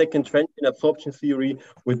attosecond transient absorption theory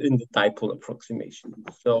within the dipole approximation.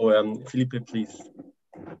 So Felipe, please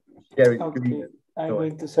share it. Okay, I'm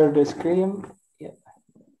going to share the screen. Yeah.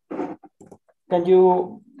 Can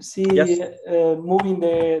you see moving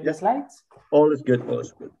the slides? All is good, all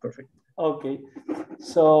is good, perfect. Okay,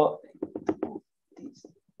 so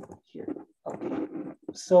here. Okay,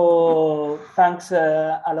 so thanks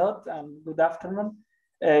a lot and good afternoon.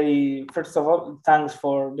 First of all, thanks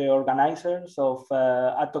for the organizers of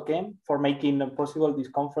Attochem for making possible these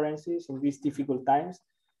conferences in these difficult times.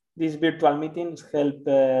 These virtual meetings help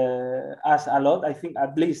us a lot. I think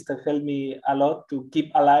at least help me a lot to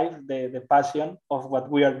keep alive the passion of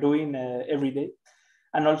what we are doing every day.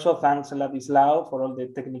 And also thanks Ladislao for all the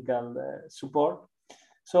technical support.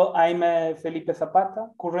 So I'm Felipe Zapata,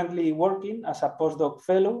 currently working as a postdoc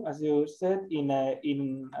fellow, as you said,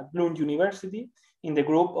 at Lund University in the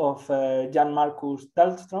group of Jan Marcus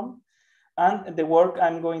Dahlström. And the work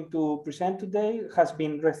I'm going to present today has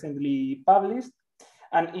been recently published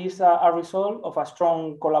and is a result of a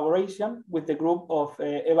strong collaboration with the group of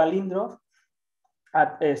Eva Lindroth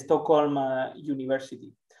at Stockholm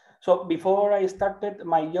University. So before I started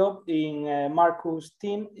my job in Marcus'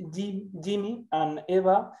 team, Jimmy and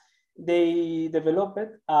Eva, they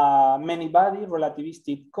developed a many-body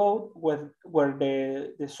relativistic code where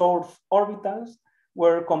the source orbitals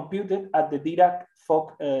were computed at the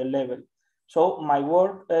Dirac-Fock level. So my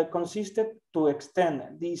work consisted to extend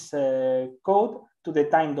this code to the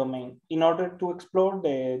time domain in order to explore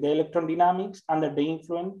the electron dynamics under the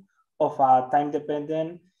influence of a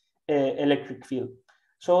time-dependent electric field.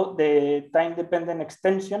 So the time-dependent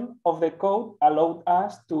extension of the code allowed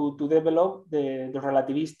us to develop the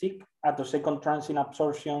relativistic attosecond transient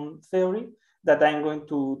absorption theory that I'm going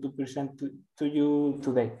to present to you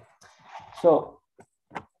today. So,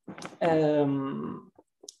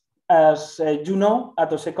 as you know,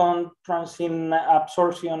 attosecond transient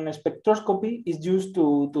absorption spectroscopy is used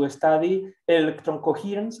to study electron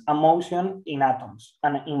coherence and motion in atoms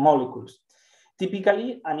and in molecules.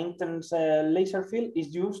 Typically, an intense laser field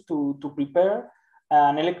is used to prepare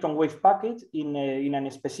an electron wave package in a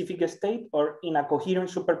specific state or in a coherent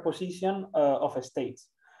superposition of states,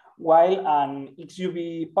 while an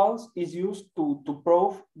XUV pulse is used to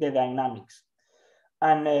probe the dynamics.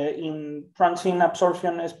 And in transient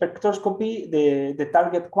absorption spectroscopy, the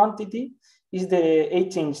target quantity is the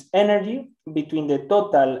exchange energy between the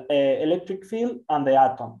total electric field and the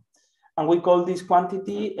atom. And we call this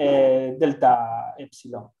quantity delta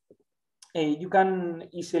epsilon. You can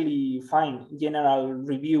easily find general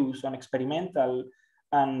reviews on experimental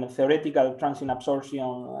and theoretical transient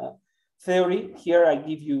absorption theory. Here I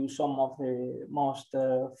give you some of the most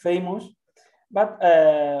famous, but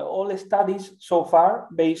all the studies so far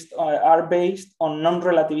are based on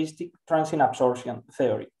non-relativistic transient absorption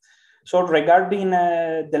theory. So regarding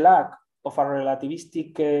the lack of a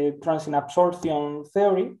relativistic transient absorption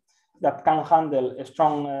theory that can handle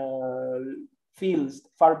strong fields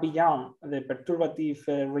far beyond the perturbative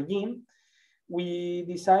regime, we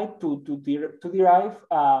decide to derive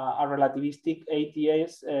a relativistic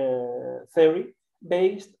ATS theory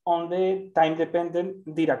based on the time-dependent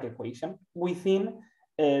Dirac equation within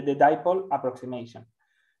the dipole approximation.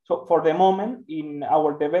 So for the moment, in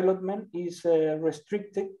our development is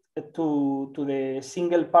restricted to the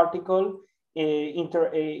single particle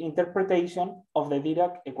interpretation of the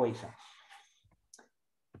Dirac equation.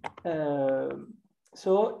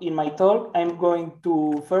 So in my talk, I'm going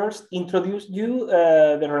to first introduce you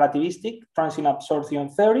the relativistic transient absorption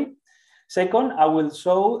theory. Second, I will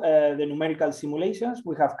show the numerical simulations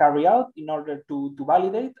we have carried out in order to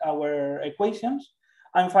validate our equations.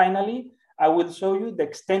 And finally, I will show you the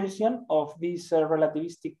extension of this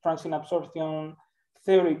relativistic transient absorption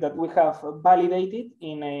theory that we have validated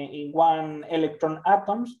in one electron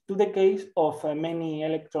atoms to the case of many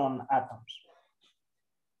electron atoms.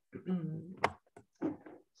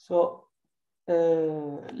 So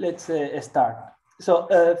let's start. So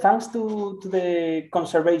thanks to the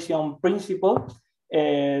conservation principle,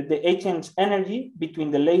 the exchange energy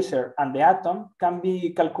between the laser and the atom can be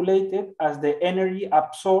calculated as the energy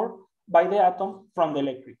absorbed by the atom from the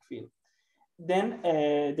electric field. Then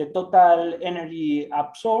the total energy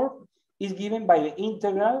absorbed is given by the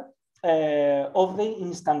integral of the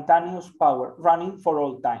instantaneous power running for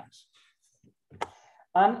all times.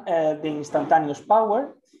 And the instantaneous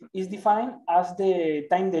power is defined as the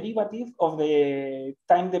time derivative of the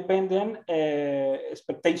time-dependent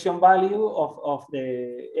expectation value of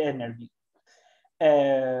the energy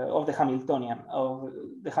of the Hamiltonian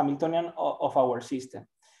of our system.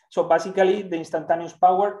 So basically, the instantaneous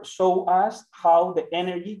power shows us how the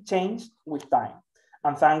energy changes with time.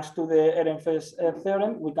 And thanks to the Ehrenfest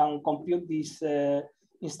theorem, we can compute this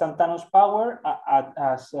instantaneous power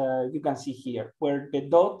as you can see here, where the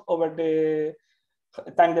dot over the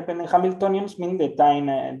time-dependent Hamiltonians mean the time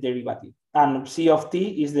derivative. And C of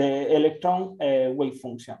t is the electron wave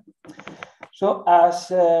function. So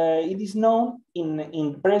as it is known,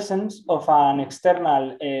 in presence of an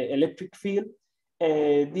external electric field,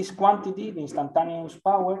 this quantity, the instantaneous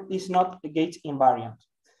power, is not gauge invariant.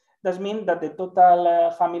 That means that the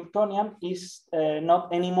total Hamiltonian is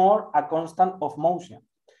not anymore a constant of motion.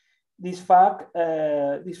 This fact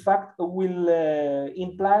will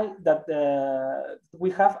imply that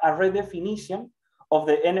we have a redefinition of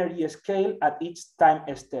the energy scale at each time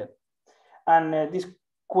step. And this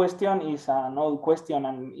question is an old question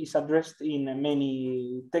and is addressed in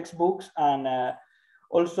many textbooks, and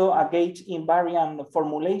also a gauge invariant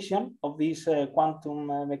formulation of these quantum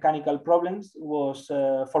mechanical problems was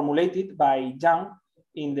formulated by Young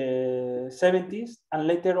in the 70s, and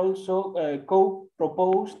later also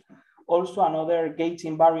co-proposed also another gauge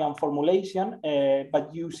invariant formulation,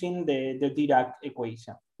 but using the Dirac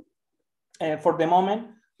equation. For the moment,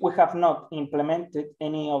 we have not implemented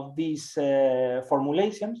any of these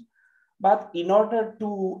formulations, but in order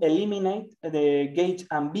to eliminate the gauge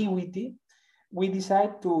ambiguity, we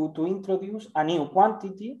decide to introduce a new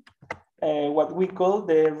quantity, what we call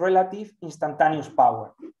the relative instantaneous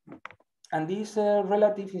power. And this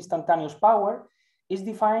relative instantaneous power is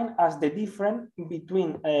defined as the difference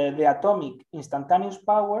between the atomic instantaneous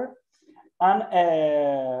power and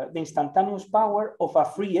the instantaneous power of a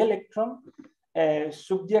free electron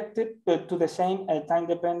subjected to the same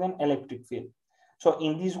time-dependent electric field. So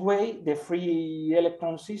in this way, the free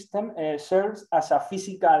electron system serves as a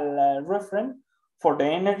physical reference for the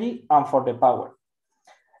energy and for the power.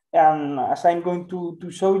 And as I'm going to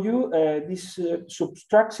show you, this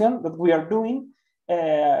subtraction that we are doing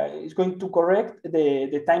is going to correct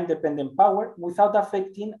the time-dependent power without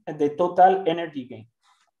affecting the total energy gain.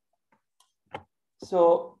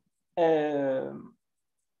 So the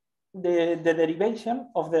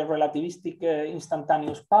derivation of the relativistic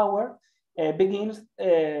instantaneous power begins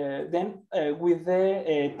then with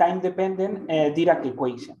the time-dependent Dirac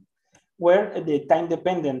equation, where the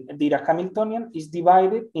time-dependent Dirac Hamiltonian is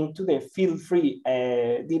divided into the field-free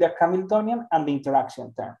Dirac Hamiltonian and the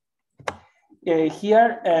interaction term.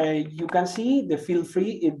 Here you can see the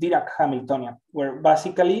field-free Dirac Hamiltonian, where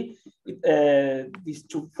basically these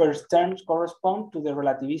two first terms correspond to the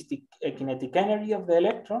relativistic kinetic energy of the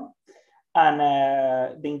electron, And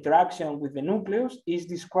the interaction with the nucleus is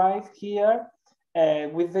described here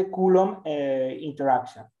with the Coulomb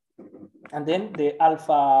interaction. And then the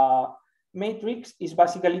alpha matrix is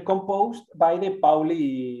basically composed by the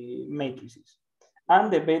Pauli matrices. And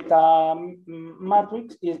the beta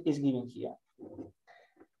matrix is given here.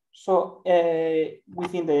 So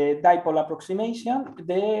within the dipole approximation,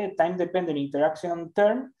 the time-dependent interaction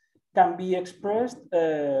term can be expressed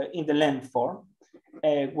in the length form,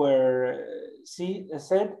 where Z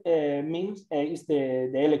means is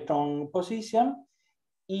the electron position,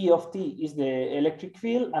 E of t is the electric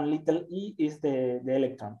field, and little e is the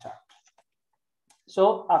electron charge.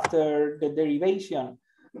 So after the derivation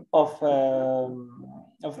of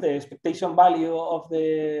the expectation value of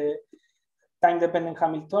the time-dependent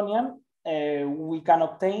Hamiltonian, we can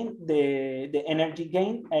obtain the energy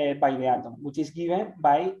gain by the atom, which is given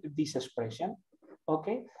by this expression.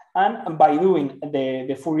 Okay, and by doing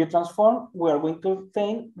the Fourier transform, we are going to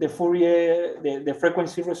obtain the Fourier, the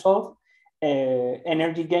frequency resolved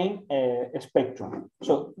energy gain spectrum.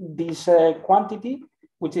 So this quantity,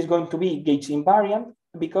 which is going to be gauge invariant,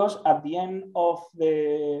 because at the end of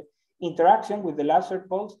the interaction with the laser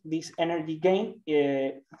pulse, this energy gain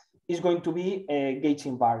is going to be gauge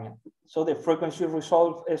invariant. So the frequency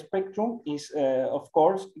resolved spectrum is, of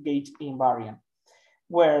course, gauge invariant,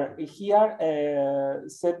 where here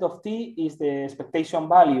Z of t is the expectation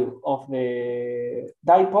value of the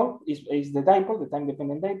dipole, is the dipole, the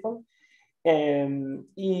time-dependent dipole.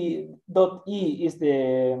 E dot E is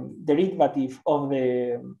the derivative of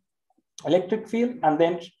the electric field, and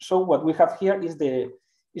then so what we have here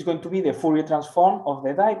is going to be the Fourier transform of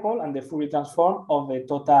the dipole and the Fourier transform of the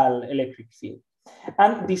total electric field.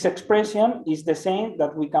 And this expression is the same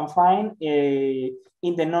that we can find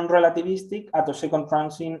in the non-relativistic attosecond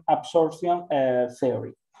transient absorption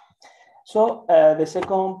theory. So the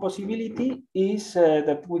second possibility is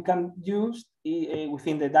that we can use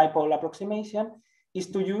within the dipole approximation is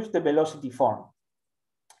to use the velocity form.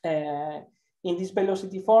 In this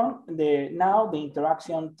velocity form, now the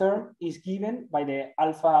interaction term is given by the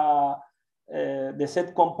alpha, the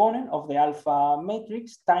Z component of the alpha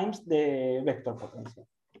matrix times the vector potential.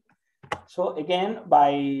 So again,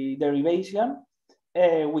 by derivation,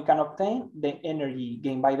 we can obtain the energy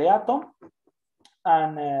gained by the atom.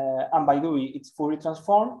 And by doing its Fourier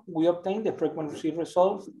transform, we obtain the frequency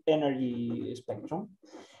resolved energy spectrum.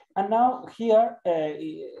 And now here,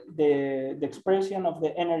 the expression of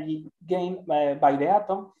the energy gained by the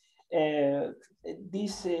atom,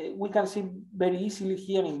 this we can see very easily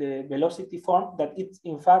here in the velocity form that it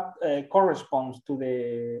in fact corresponds to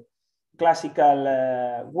the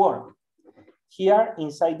classical work. Here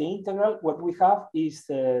inside the integral, what we have is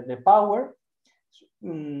the power,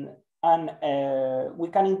 and we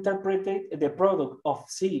can interpret it, the product of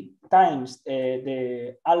C times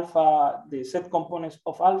the alpha, the Z components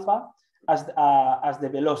of alpha as the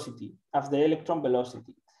velocity, as the electron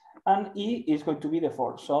velocity. And E is going to be the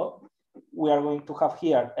force. So we are going to have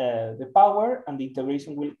here the power, and the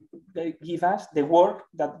integration will give us the work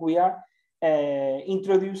that we are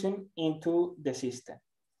introducing into the system.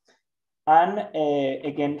 And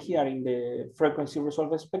again, here in the frequency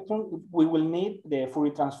resolved spectrum, we will need the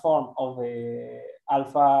Fourier transform of the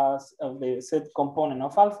alpha, of the Z component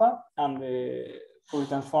of alpha, and the Fourier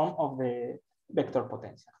transform of the vector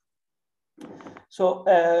potential. So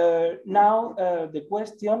now the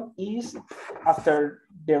question is, after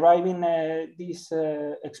deriving these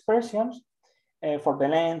expressions for the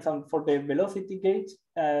length and for the velocity gauge,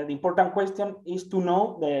 the important question is to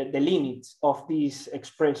know the limits of this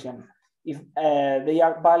expression, if they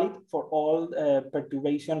are valid for all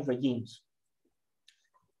perturbation regimes.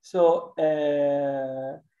 So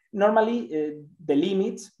normally the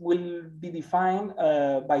limits will be defined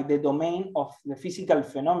by the domain of the physical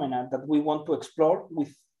phenomena that we want to explore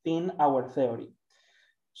within our theory.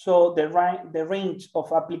 So the range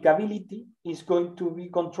of applicability is going to be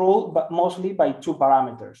controlled, but mostly by two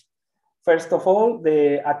parameters. First of all,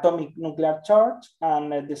 the atomic nuclear charge,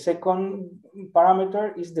 and the second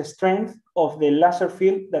parameter is the strength of the laser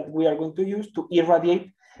field that we are going to use to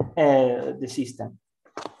irradiate the system.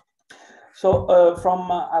 So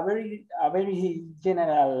from a very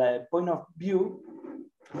general point of view,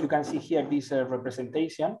 you can see here this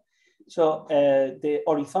representation. So the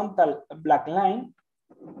horizontal black line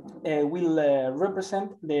will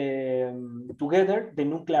represent together the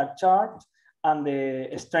nuclear charge and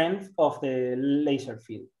the strength of the laser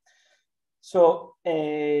field. So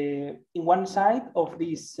in one side of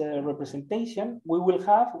this representation, we will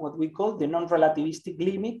have what we call the non-relativistic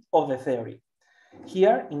limit of the theory.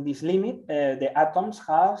 Here, in this limit, the atoms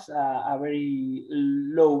has a very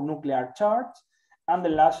low nuclear charge, and the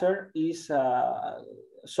laser is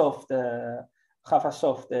soft, have a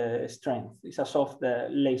soft strength. It's a soft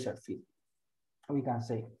laser field, we can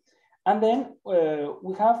say. And then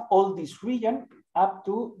we have all this region up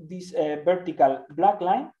to this vertical black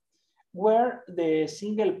line, where the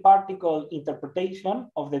single particle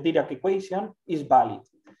interpretation of the Dirac equation is valid.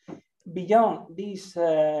 Beyond this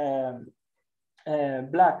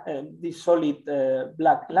this solid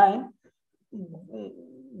black line,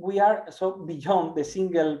 we are so beyond the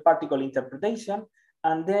single particle interpretation,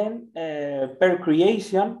 and then per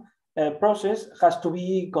creation process has to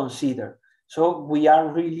be considered. So we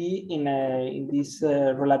are really in this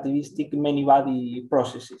relativistic many body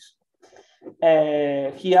processes.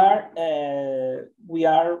 Here we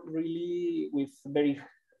are really with very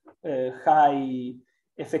high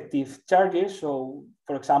effective charges. So,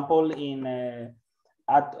 for example, in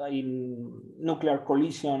nuclear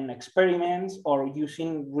collision experiments, or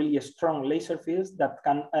using really strong laser fields that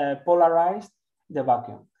can polarize the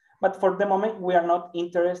vacuum. But for the moment, we are not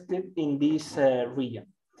interested in this region.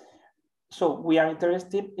 So we are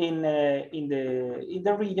interested in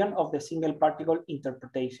the region of the single particle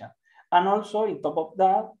interpretation. And also, on top of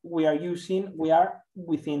that, we are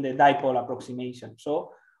within the dipole approximation.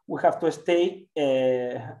 So we have to stay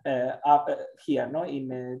up here, no,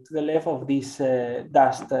 to the left of this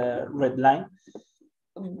dashed red line,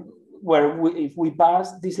 where if we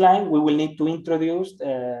pass this line, we will need to introduce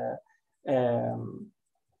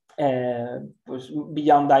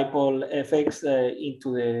beyond dipole effects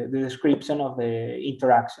into the description of the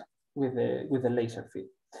interaction with the laser field.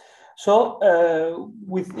 So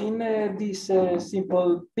within this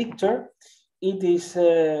simple picture, it is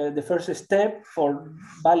the first step for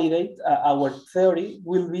validate our theory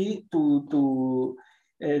will be to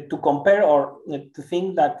compare, or to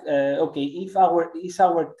think that okay, is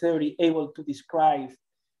our theory able to describe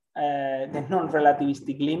the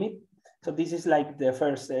non-relativistic limit? So this is like the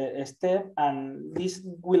first step, and this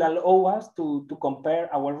will allow us to compare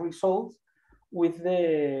our results with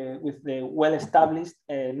the well-established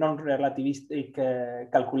non-relativistic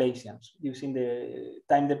calculations using the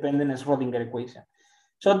time-dependent Schrödinger equation.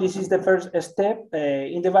 So this is the first step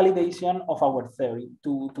in the validation of our theory,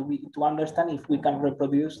 to understand if we can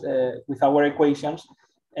reproduce with our equations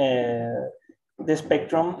the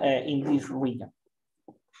spectrum in this region.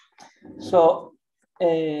 So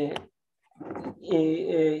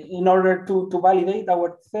in order to validate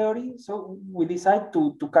our theory, so we decide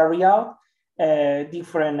to carry out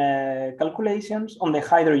different calculations on the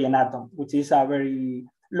hydrogen atom, which is a very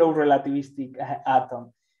low relativistic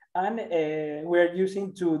atom. And we're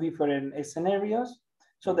using two different scenarios.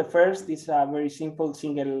 So the first is a very simple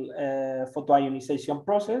single photoionization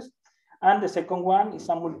process. And the second one is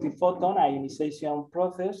a multi-photon ionization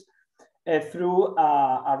process through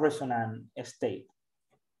a resonant state.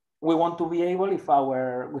 We want to be able,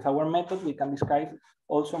 with our method, we can describe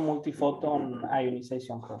also multi-photon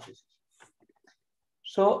ionization processes.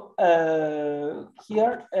 So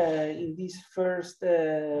here in this first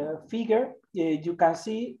figure, you can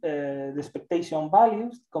see the expectation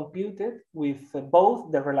values computed with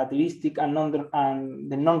both the relativistic and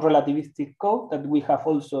the non-relativistic code that we have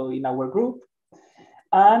also in our group.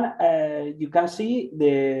 And you can see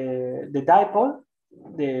the dipole,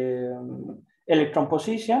 the electron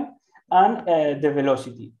position, and the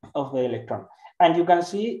velocity of the electron. And you can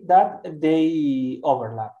see that they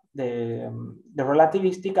overlap, the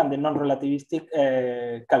relativistic and the non-relativistic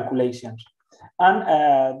calculations.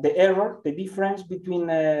 And the error, the difference between,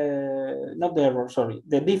 the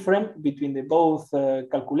difference between the both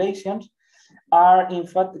calculations are in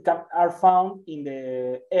fact found in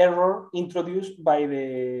the error introduced by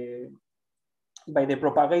the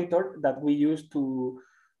propagator that we use to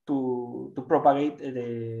propagate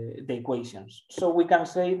the equations. So we can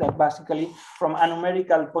say that basically from a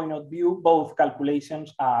numerical point of view, both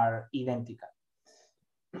calculations are identical.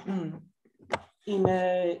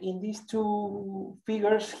 In these two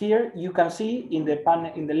figures here, you can see in the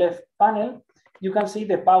panel, in the left panel, you can see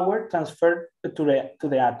the power transferred to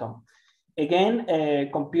the atom. Again,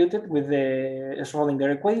 computed with the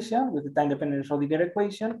Schrödinger equation, with the time-dependent Schrödinger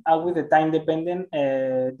equation, and with the time-dependent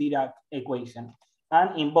Dirac equation.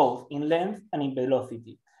 And in both, in length and in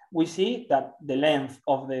velocity. We see that the length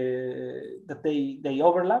of that they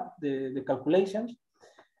overlap, the calculations,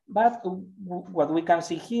 but what we can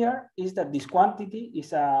see here is that this quantity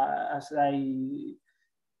is, as I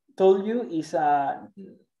told you, is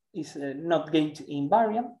not gauge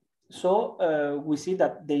invariant. So we see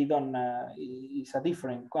that they don't, is a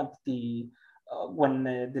different quantity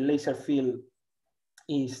when the laser field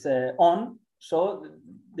is on, so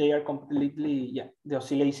they are completely, the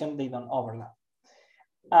oscillation, they don't overlap.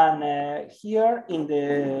 And here in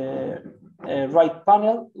the right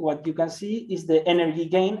panel, what you can see is the energy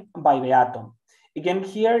gain by the atom. Again,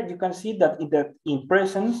 here you can see that in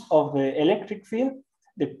presence of the electric field,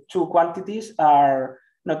 the two quantities are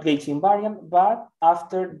not gauge invariant, but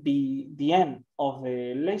after the end of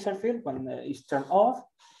the laser field, when it's turned off,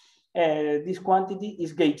 this quantity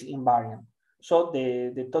is gauge invariant. So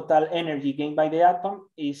the total energy gained by the atom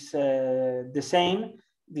is the same,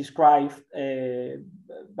 described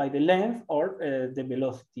by the length or the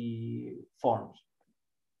velocity forms.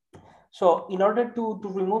 So in order to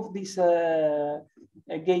remove this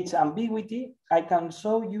gauge ambiguity, I can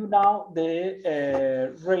show you now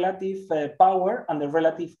the relative power and the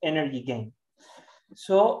relative energy gain.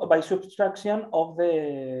 So by subtraction of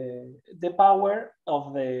the power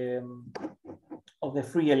of the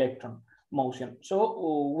free electron motion.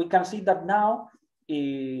 So we can see that now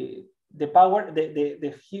the power,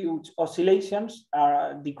 the huge oscillations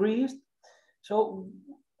are decreased. So,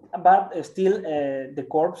 but still the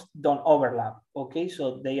curves don't overlap. Okay,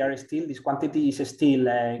 so they are still, this quantity is still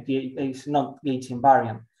is not gauge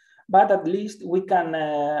invariant. But at least we can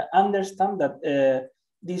understand that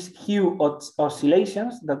these huge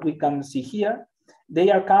oscillations that we can see here, they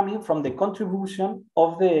are coming from the contribution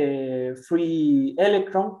of the free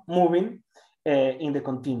electron moving in the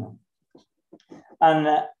continuum. And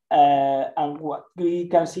what we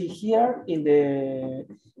can see here in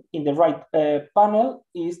the right panel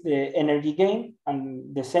is the energy gain,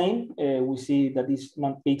 and the same, we see that it's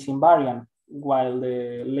not gauge invariant while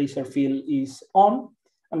the laser field is on,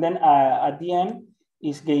 and then at the end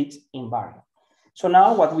is gauge invariant. So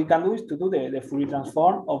now what we can do is to do the Fourier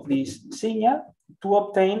transform of this signal to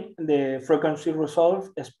obtain the frequency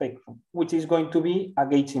resolved spectrum, which is going to be a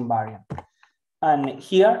gauge invariant. And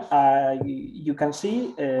here you can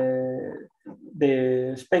see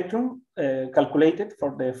the spectrum calculated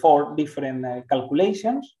for the 4 different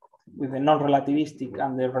calculations with the non-relativistic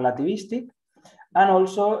and the relativistic. And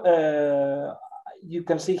also you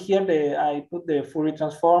can see here I put the Fourier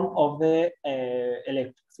transform of the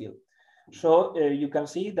electric field. So you can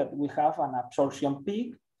see that we have an absorption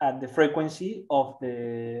peak at the frequency of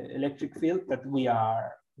the electric field that we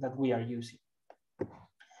are using.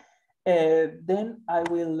 Then I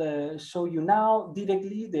will show you now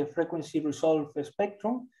directly the frequency resolved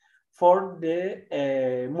spectrum for the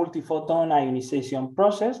multiphoton ionization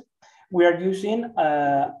process. We are using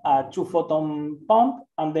a 2-photon pump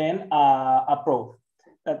and then a probe.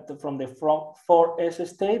 That from the 4s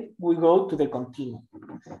state, we go to the continuum.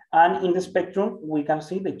 And in the spectrum, we can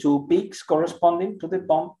see the 2 peaks corresponding to the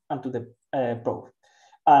pump and to the probe.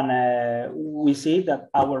 And we see that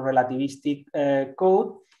our relativistic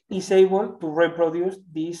code is able to reproduce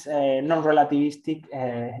this non-relativistic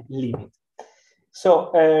limit.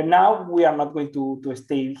 So now we are not going to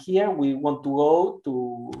stay here. We want to go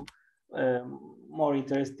to more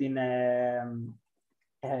interesting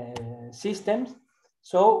systems.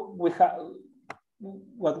 So we have,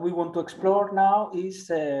 what we want to explore now is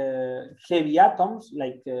heavy atoms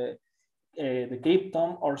like the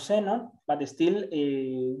krypton or xenon, but still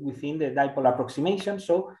within the dipole approximation.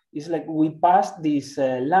 So it's like we pass this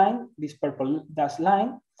line, this purple dashed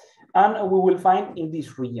line, and we will find in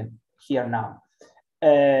this region here now,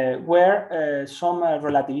 where some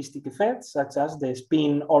relativistic effects, such as the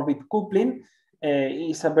spin-orbit coupling,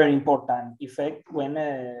 is a very important effect when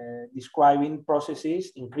describing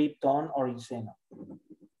processes in krypton or in xenon.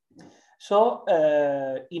 So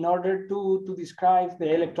in order to describe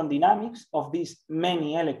the electron dynamics of these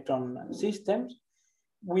many electron systems,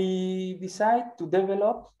 we decide to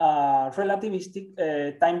develop a relativistic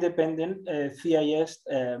time-dependent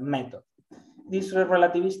TDCIS method. This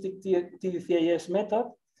relativistic TDCIS method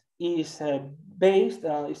is based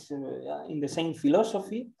in the same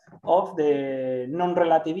philosophy of the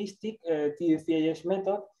non-relativistic TDCIS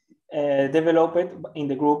method developed in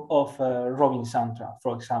the group of Robin Santra,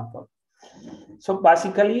 for example. So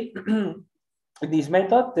basically, this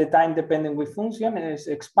method, the time-dependent wave function, is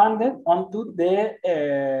expanded onto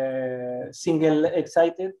the single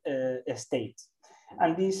excited states.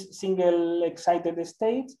 And these single excited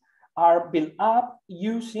states are built up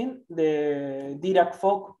using the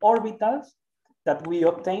Dirac-Fock orbitals that we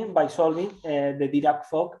obtain by solving the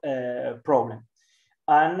Dirac-Fock problem.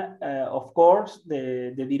 And of course,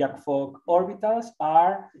 the Dirac-Fock orbitals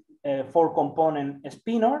are 4-component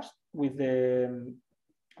spinors with the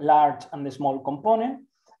large and the small component,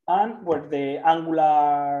 and where the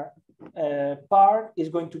angular part is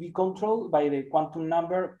going to be controlled by the quantum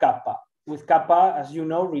number kappa, with kappa, as you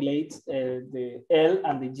know, relates the L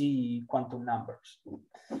and the G quantum numbers.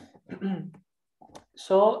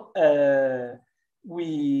 So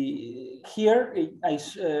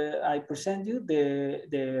I present you the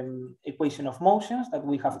equation of motions that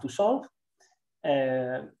we have to solve.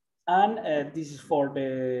 This is for the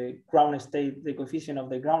ground state, the coefficient of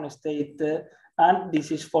the ground state, and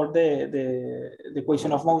this is for the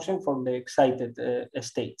equation of motion for the excited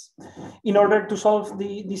states. In order to solve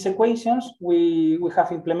these equations, we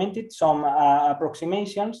have implemented some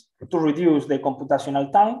approximations to reduce the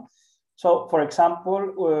computational time. So, for example,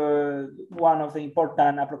 one of the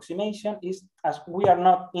important approximations is, as we are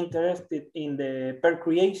not interested in the pair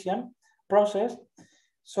creation process,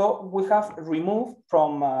 so we have removed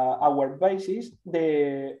from our basis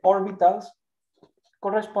the orbitals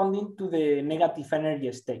corresponding to the negative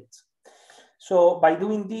energy states. So by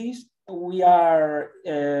doing this, we are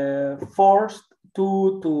forced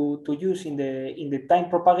to use in the time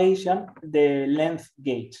propagation the length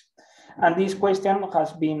gauge. And this question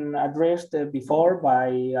has been addressed before by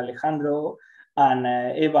Alejandro and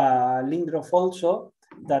Eva Lindroff also,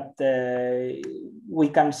 that we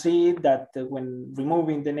can see that when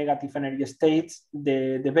removing the negative energy states,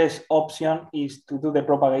 the best option is to do the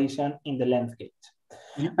propagation in the length gauge.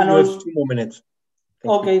 You have 2 more minutes.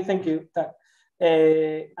 Thank you.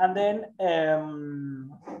 And then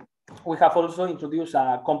we have also introduced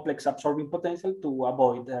a complex absorbing potential to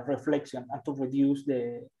avoid reflection and to reduce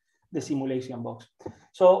the simulation box.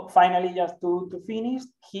 So finally, just to finish,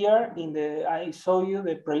 here I show you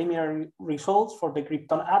the preliminary results for the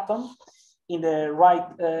krypton atom. In the right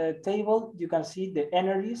table, you can see the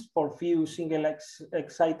energies for few single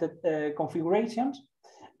excited configurations.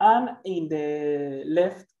 And in the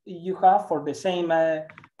left, you have for the same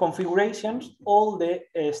configurations, all the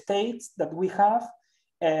states that we have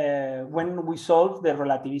when we solve the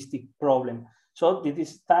relativistic problem. So this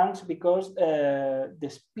is thanks because the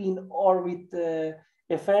spin orbit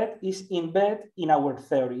effect is embedded in our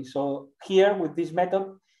theory. So here with this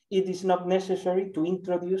method, it is not necessary to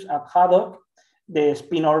introduce ad hoc the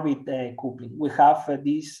spin orbit coupling. We have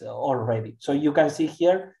this already. So you can see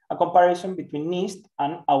here a comparison between NIST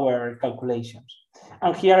and our calculations.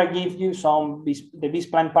 And here I give you the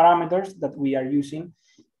B-spline parameters that we are using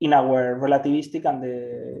in our relativistic and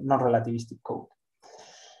the non-relativistic code.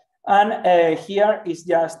 And here is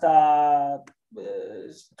just a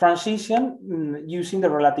transition using the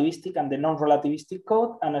relativistic and the non-relativistic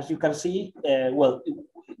code. And as you can see, well,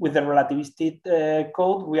 with the relativistic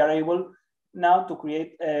code, we are able now to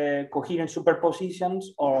create coherent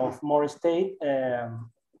superpositions of more state that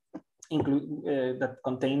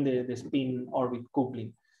contain the spin orbit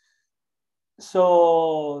coupling.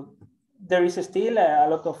 So there is still a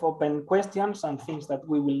lot of open questions and things that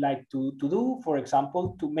we would like to do. For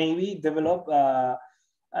example, to maybe develop a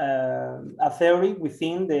theory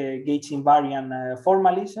within the gauge invariant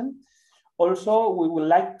formalism. Also, we would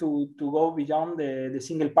like to go beyond the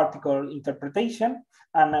single particle interpretation,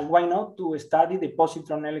 and why not to study the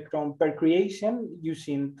positron-electron pair creation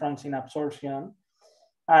using transient absorption.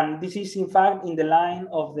 And this is in fact in the line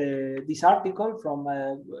of this article from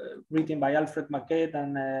written by Alfred Maquet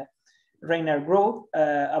and Rainer Groth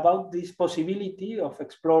about this possibility of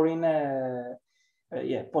exploring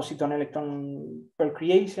positron-electron pair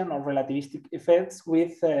creation or relativistic effects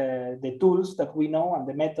with the tools that we know and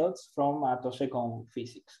the methods from attosecond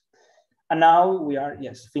physics. And now we are,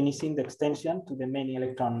 finishing the extension to the many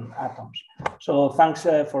electron atoms. So thanks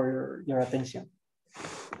for your attention.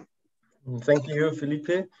 Thank you,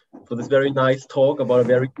 Felipe, for this very nice talk about a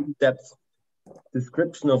very in-depth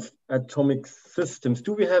description of atomic systems.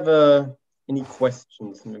 Do we have any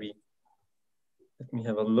questions? Maybe let me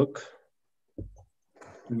have a look.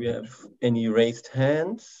 Do we have any raised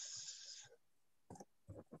hands?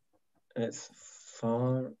 As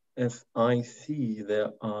far as I see,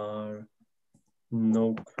 there are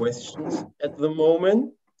no questions at the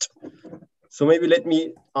moment. So maybe let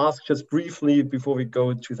me ask just briefly before we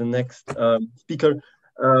go to the next speaker.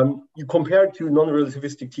 You compared to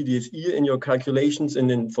non-relativistic TDSE in your calculations and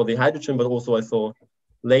then for the hydrogen, but also I saw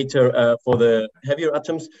later for the heavier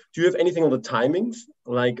atoms. Do you have anything on the timings,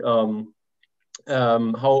 like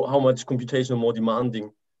how much computation more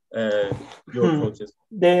demanding your approach is?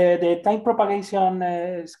 The time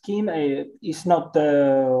propagation scheme is not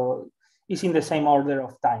is in the same order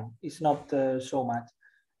of time. It's not so much.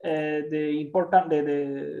 The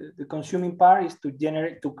consuming part is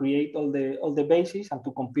to create all the bases and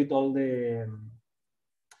to compute all the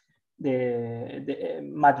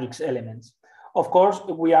matrix elements. Of course,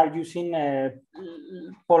 we are using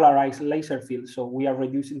polarized laser fields, so we are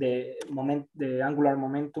reducing the angular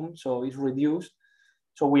momentum, so it's reduced.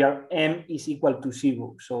 So we are m is equal to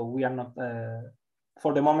 0. So we are not,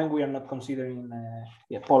 for the moment, we are not considering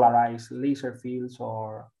polarized laser fields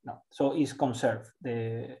or no. So it's conserved.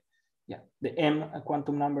 The m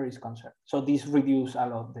quantum number is conserved. So this reduces a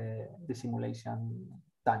lot the simulation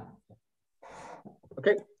time.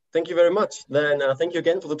 Okay, thank you very much. Then thank you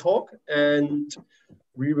again for the talk, and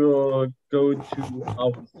we will go to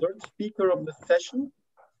our third speaker of the session,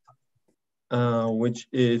 which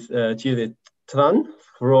is Jarai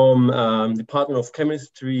from Department of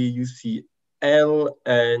Chemistry, UCL,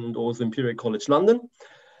 and also Imperial College London,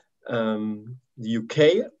 the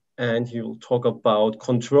UK. And he will talk about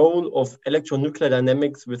control of electronuclear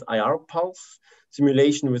dynamics with IR pulse,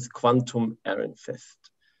 simulation with quantum Ehrenfest.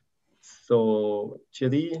 So,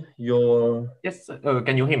 Jarai, Yes,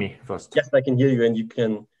 can you hear me first? Yes, I can hear you, and you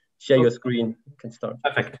can share your screen. You can start.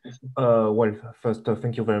 Perfect. Well, first,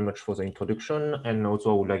 thank you very much for the introduction, and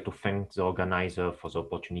also I would like to thank the organizer for the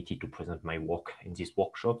opportunity to present my work in this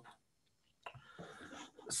workshop.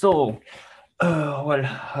 So, well,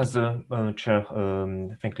 as the chair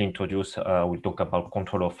frankly introduced, we'll talk about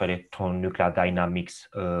control of electronuclear dynamics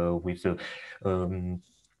with the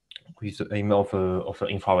aim of the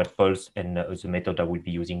infrared pulse and the method that we'll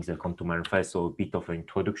be using, the quantum Ehrenfest. So a bit of an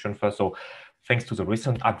introduction first. So thanks to the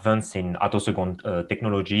recent advance in attosecond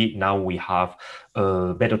technology, now we have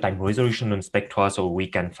better time resolution on spectra, so we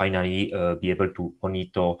can finally be able to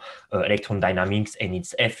monitor electron dynamics and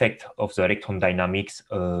its effect of the electron dynamics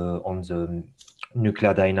on the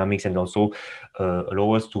nuclear dynamics, and also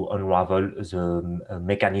allow us to unravel the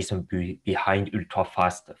mechanism behind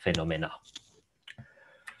ultra-fast phenomena.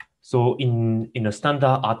 So in a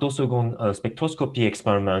standard attosecond spectroscopy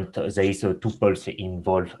experiment, there is two pulses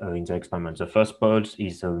involved in the experiment. The first pulse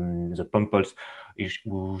is the pump pulse, which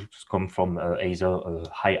comes from either a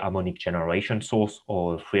high harmonic generation source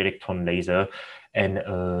or a free electron laser. And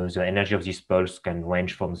the energy of this pulse can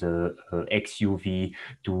range from the XUV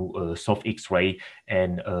to soft X-ray,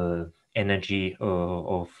 and energy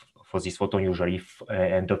for this photon usually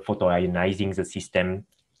end up photoionizing the system.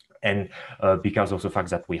 And because of the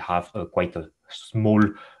fact that we have quite a small,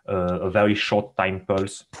 a very short time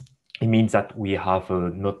pulse, it means that we have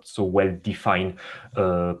a not so well-defined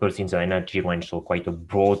pulse in the energy range, so quite a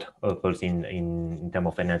broad pulse in terms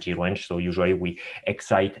of energy range. So usually we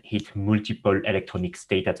hit multiple electronic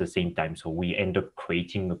states at the same time. So we end up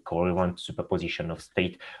creating a coherent superposition of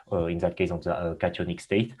state, in that case of the cationic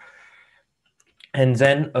state. And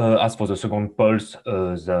then, as for the second pulse,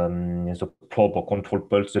 the probe or control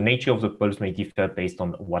pulse, the nature of the pulse may differ based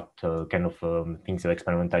on what kind of things the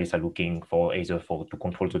experimentalists are looking for, either to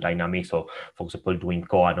control the dynamics, or, for example, doing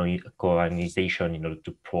coionization in order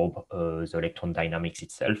to probe the electron dynamics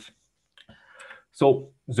itself. So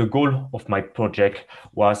the goal of my project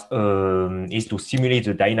was is to simulate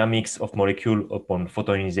the dynamics of molecule upon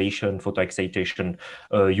photoionization, photoexcitation,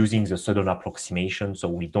 using the sudden approximation. So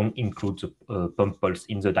we don't include the pump pulse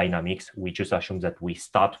in the dynamics. We just assume that we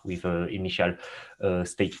start with initial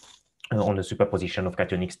state on the superposition of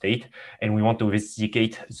cationic state, and we want to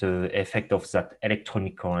investigate the effect of that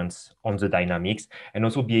electronic currents on the dynamics, and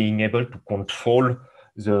also being able to control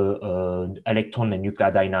the electron and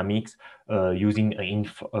nuclear dynamics using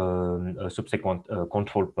a subsequent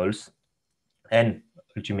control pulse, and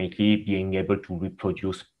ultimately being able to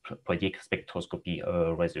reproduce predict spectroscopy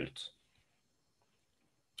results.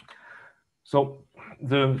 So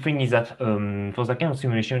the thing is that for that kind of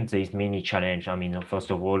simulation, there is many challenges. I mean,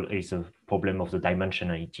 first of all, is a problem of the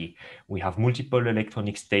dimensionality. We have multiple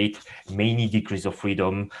electronic states, many degrees of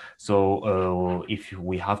freedom. So if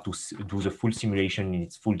we have to do the full simulation in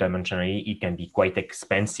its full dimensionality, it can be quite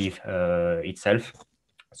expensive itself.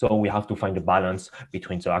 So we have to find a balance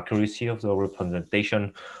between the accuracy of the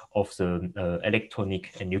representation of the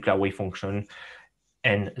electronic and nuclear wave function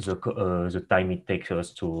and the time it takes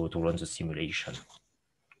us to run the simulation.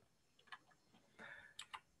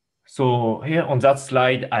 So here on that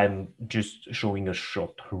slide, I'm just showing a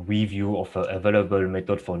short review of an available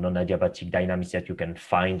method for non-adiabatic dynamics that you can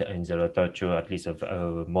find in the literature, at least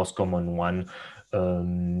the most common one.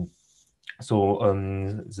 The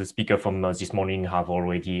speaker from this morning have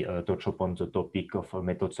already touched upon the topic of a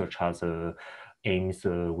method such as AIMS,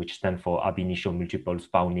 which stand for ab initio multiple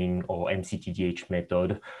spawning, or MCTDH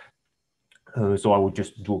method. So I will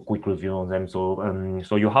just do a quick review on them.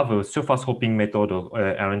 So you have a surface hopping method or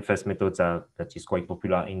RNFS method that is quite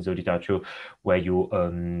popular in the literature, where you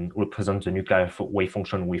represent the nuclear wave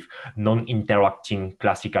function with non-interacting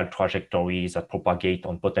classical trajectories that propagate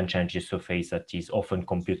on potential energy surface that is often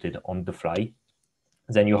computed on the fly.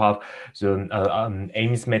 Then you have the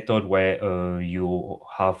Ames method, where you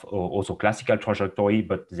have also classical trajectory,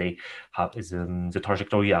 but they have the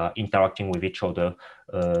trajectory are interacting with each other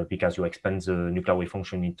because you expand the nuclear wave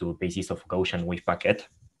function into a basis of Gaussian wave packet.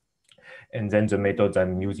 And then the methods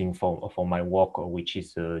I'm using for my work, which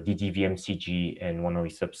is DDVMCG and one of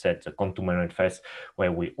its subsets, the quantum RNFS,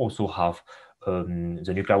 where we also have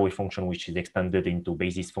the nuclear wave function, which is expanded into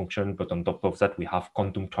basis function, but on top of that, we have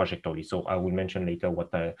quantum trajectory. So I will mention later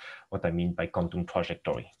what I mean by quantum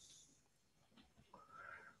trajectory.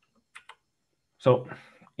 So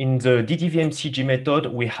in the DDVMCG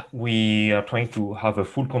method, we are trying to have a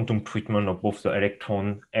full quantum treatment of both the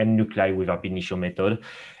electron and nuclei with ab initio method.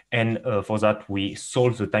 And for that, we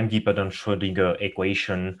solve the time-dependent Schrödinger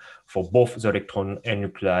equation for both the electron and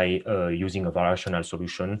nuclei using a variational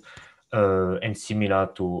solution. And similar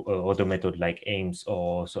to other methods like Ames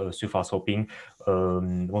or surface hopping,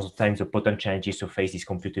 most of the time the potential energy surface is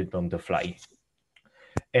computed on the fly.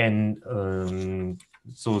 And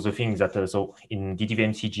so the thing is that so in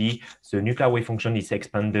DDVMCG, the nuclear wave function is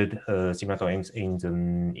expanded similar to Ames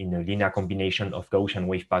in a linear combination of Gaussian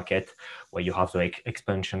wave packet, where you have the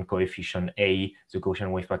expansion coefficient A, the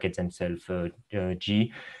Gaussian wave packet themselves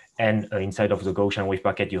G. And inside of the Gaussian wave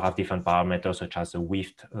packet, you have different parameters such as the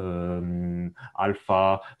width,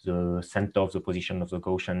 alpha, the center of the position of the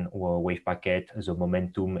Gaussian wave packet, the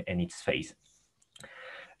momentum, and its phase.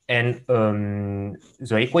 And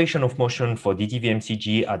the equation of motion for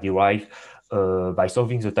DDVMCG are derived by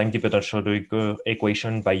solving the time-dependent Schrödinger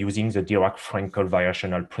equation by using the Dirac-Frenkel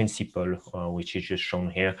variational principle, which is just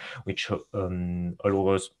shown here, which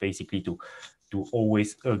allows us basically to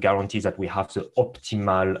always guarantee that we have the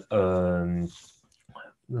optimal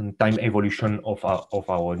time evolution of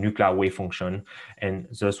our nuclear wave function, and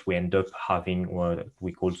thus we end up having what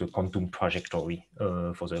we call the quantum trajectory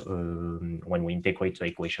for the when we integrate the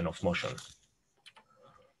equation of motion.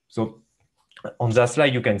 So on that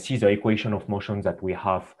slide, you can see the equation of motion that we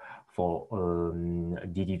have for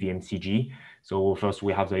DDVMCG. So first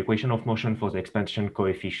we have the equation of motion for the expansion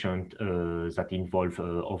coefficient that involve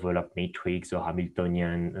overlap matrix, the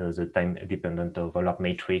Hamiltonian, the time-dependent overlap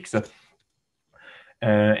matrix.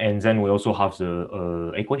 And then we also have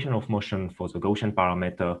the equation of motion for the Gaussian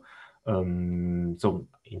parameter. So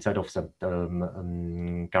inside of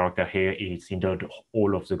the character here, it's entered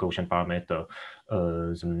all of the Gaussian parameter,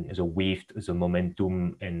 the width, the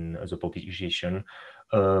momentum, and the propagation.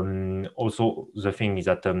 Also, the thing is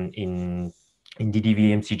that in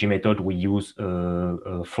DDVMCG method, we use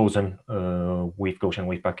frozen with Gaussian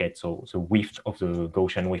wave packet. So the width of the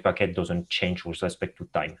Gaussian wave packet doesn't change with respect to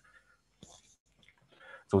time.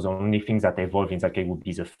 So the only things that evolve in that case would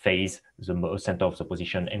be the phase, the center of the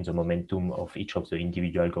position, and the momentum of each of the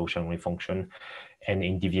individual Gaussian wave function. And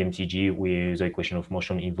in DVMCG, the equation of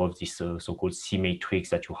motion involves this so-called C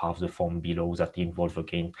matrix that you have the form below that involve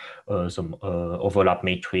again some overlap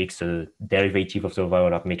matrix, derivative of the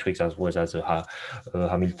overlap matrix, as well as the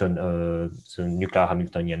nuclear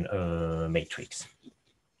Hamiltonian matrix.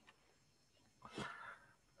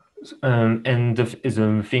 And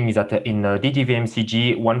the thing is that in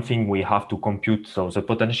DDVMCG, one thing we have to compute, so the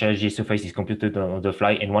potential energy surface is computed on the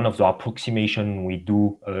fly, and one of the approximation we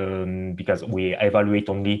do, because we evaluate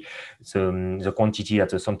only the quantity at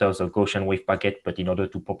the center of the Gaussian wave packet, but in order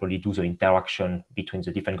to properly do the interaction between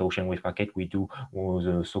the different Gaussian wave packet, we do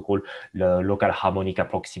the so-called local harmonic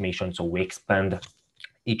approximation. So we expand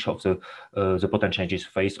each of the potential energy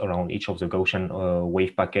surface around each of the Gaussian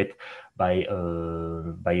wave packet by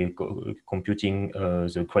computing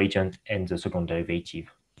the gradient and the second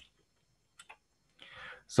derivative.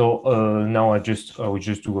 So now I will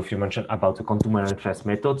just do a few mentions about the quantum RNFS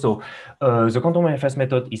method. So the quantum RNFS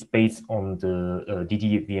method is based on the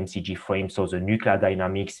DDVMCG frame. So the nuclear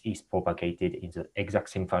dynamics is propagated in the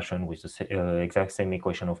exact same fashion with the exact same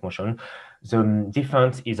equation of motion. The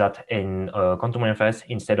difference is that in quantum RNFS,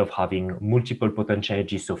 instead of having multiple potential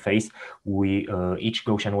energy surface, we each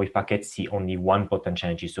Gaussian wave packet see only one potential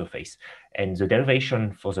energy surface. And the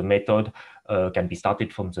derivation for the method can be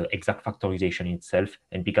started from the exact factorization itself.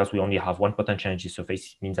 And because we only have one potential energy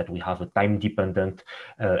surface, it means that we have a time-dependent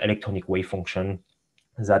electronic wave function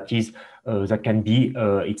that is that can be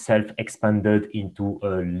itself expanded into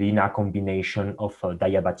a linear combination of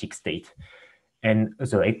diabatic state. And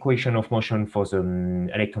the equation of motion for the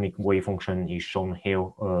electronic wave function is shown here,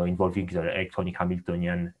 involving the electronic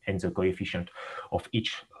Hamiltonian and the coefficient of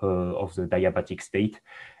each of the diabatic state.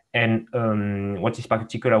 And what is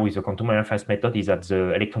particular with the quantum interference method is that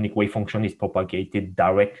the electronic wave function is propagated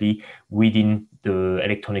directly within the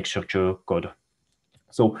electronic structure code.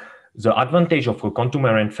 So the advantage of a quantum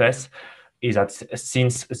interference is that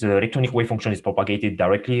since the electronic wave function is propagated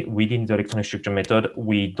directly within the electronic structure method,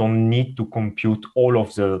 we don't need to compute all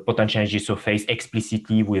of the potential energy surface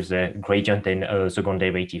explicitly with the gradient and second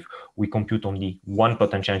derivative. We compute only one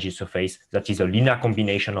potential energy surface that is a linear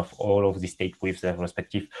combination of all of the states with their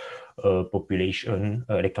respective population,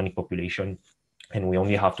 electronic population, and we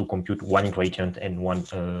only have to compute one gradient and one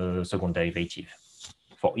second derivative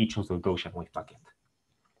for each of the Gaussian wave packet.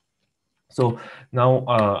 So now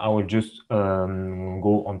I will just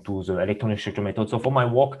go on to the electronic structure method. So for my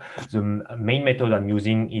work, the main method I'm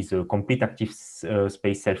using is a complete active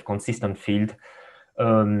space self-consistent field.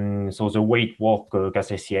 So the way it works,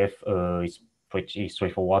 KCCF, is pretty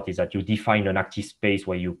straightforward, is that you define an active space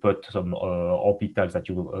where you put some orbitals that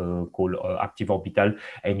you call active orbital,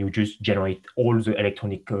 and you just generate all the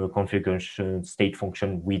electronic configuration state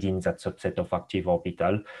function within that subset of active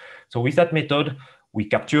orbital. So with that method, we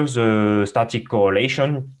capture the static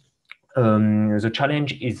correlation. The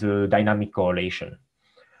challenge is the dynamic correlation.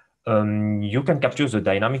 You can capture the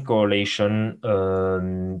dynamic correlation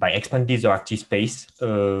by expanding the active space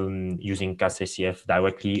using KCCF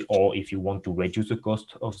directly, or if you want to reduce the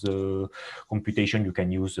cost of the computation, you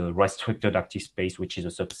can use a restricted active space, which is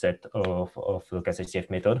a subset of the KCCF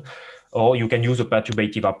method, or you can use a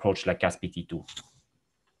perturbative approach like CASPT2.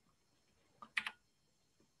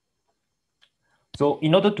 So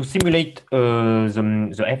in order to simulate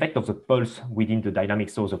the effect of the pulse within the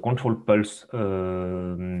dynamics, so the control pulse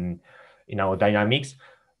in our dynamics,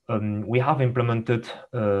 we have implemented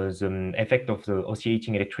the effect of the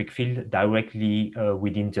oscillating electric field directly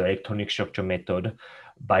within the electronic structure method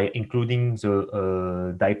by including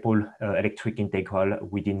the dipole electric integral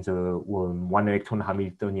within the one electron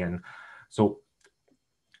Hamiltonian. So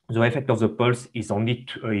the effect of the pulse is only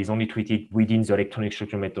treated within the electronic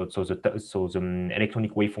structure method. So the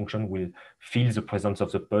electronic wave function will feel the presence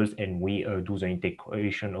of the pulse, and we do the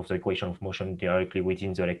integration of the equation of motion directly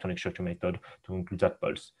within the electronic structure method to include that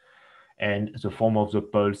pulse. And the form of the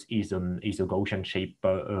pulse is a Gaussian shape,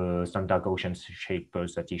 standard Gaussian shape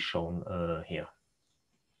pulse that is shown here.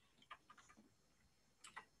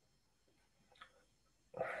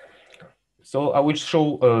 So I will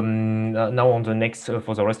show now on the next,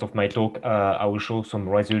 for the rest of my talk, I will show some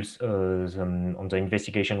results on the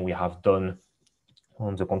investigation we have done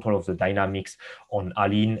on the control of the dynamics on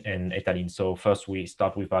ALIN and ETALIN. So first we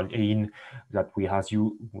start with ALIN, that we have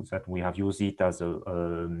used it as a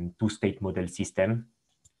two-state model system.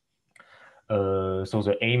 So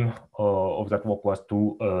the aim of that work was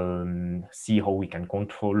to see how we can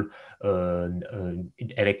control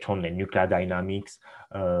electron and nuclear dynamics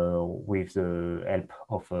with the help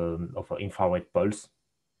of an infrared pulse.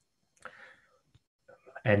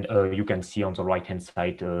 And you can see on the right-hand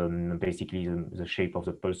side, basically the shape of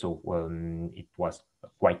the pulse. So it was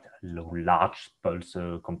quite large pulse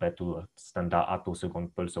compared to a standard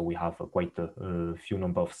attosecond pulse. So we have quite a few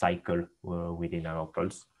number of cycles within our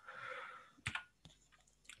pulse.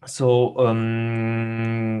 So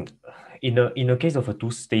in a case of a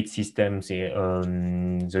two-state system,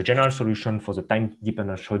 the general solution for the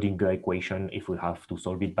time-dependent Schrödinger equation, if we have to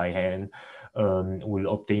solve it by hand,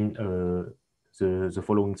 will obtain the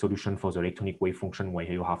following solution for the electronic wave function,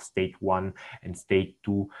 where you have state 1 and state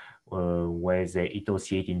 2, where they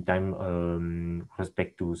associate in time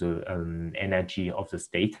respect to the energy of the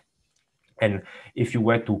state. And if you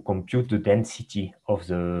were to compute the density of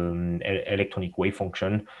the electronic wave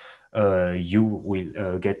function, you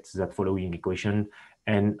will get that following equation.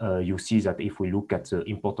 And you see that if we look at the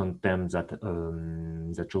important terms that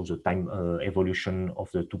that shows the time evolution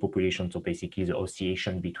of the two populations, so basically the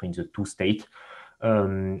oscillation between the two states,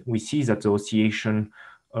 we see that the oscillation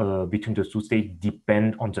between the two states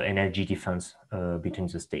depend on the energy difference between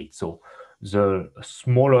the states. So the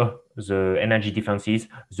smaller the energy difference is,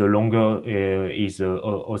 the longer is the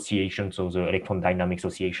oscillation, so the electron dynamics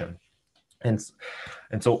oscillation. And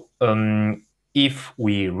so if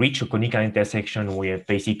we reach a conical intersection where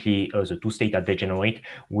basically the two states are degenerate,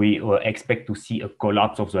 we expect to see a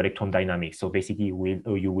collapse of the electron dynamics. So basically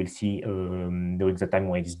you will see during the time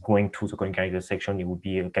when it's going through the conical intersection, it will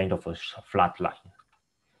be a kind of a flat line.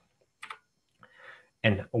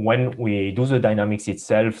 And when we do the dynamics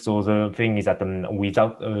itself, so the thing is that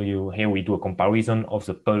without here we do a comparison of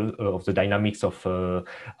the dynamics of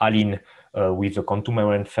Aline with the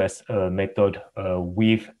contour phase method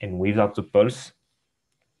with and without the pulse.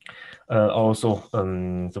 Also,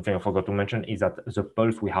 something I forgot to mention is that the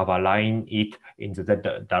pulse, we have aligned it in the Z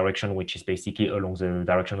direction, which is basically along the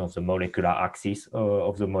direction of the molecular axis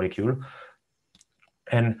of the molecule.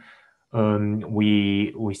 And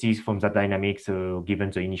we see from that dynamics,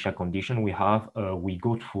 given the initial condition we have, we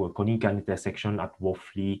go through a conical intersection at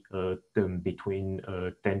roughly between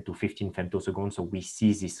 10 to 15 femtoseconds. So we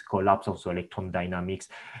see this collapse of the electron dynamics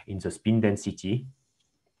in the spin density.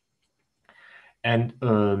 And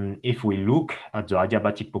if we look at the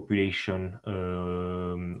adiabatic population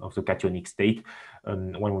of the cationic state,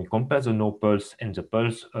 when we compare the no pulse and the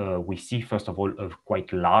pulse, we see, first of all, a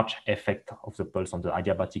quite large effect of the pulse on the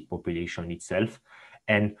adiabatic population itself.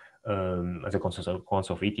 And as a consequence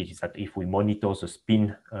of it is that if we monitor the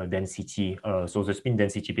spin density, so the spin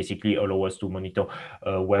density basically allows us to monitor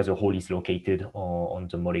where the hole is located on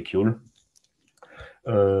the molecule.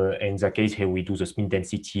 In that case, here we do the spin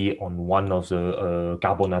density on one of the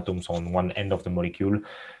carbon atoms on one end of the molecule.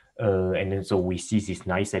 And then so we see this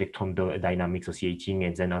nice electron dynamics associating,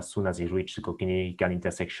 and then as soon as it reaches the conical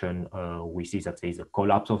intersection, we see that there is a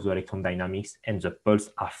collapse of the electron dynamics, and the pulse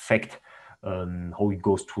affect how it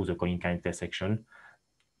goes through the conical intersection.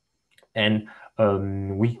 And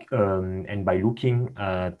and by looking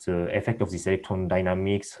at the effect of this electron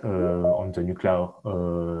dynamics on the nuclear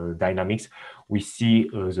dynamics, we see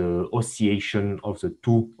the oscillation of the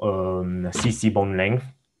two CC bond length.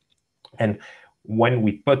 And when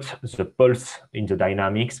we put the pulse in the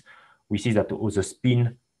dynamics, we see that the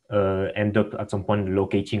spin end up at some point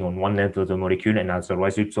locating on one end of the molecule, and as a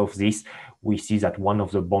result of this, we see that one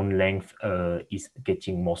of the bond length is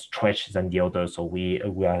getting more stretched than the other. So we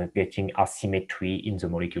are getting asymmetry in the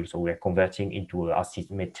molecule. So we are converting into an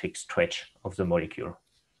asymmetric stretch of the molecule.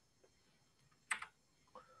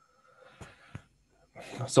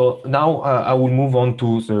 So now I will move on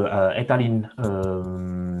to the ethylene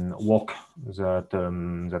work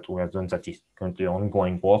that we have done, that is currently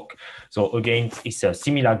ongoing work. So again, it's a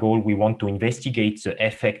similar goal. We want to investigate the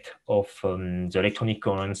effect of the electronic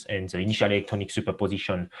currents and the initial electronic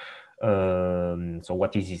superposition. So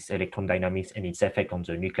what is this electron dynamics and its effect on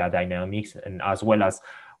the nuclear dynamics, and as well as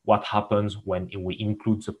what happens when we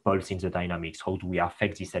include the pulse in the dynamics? How do we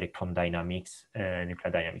affect this electron dynamics and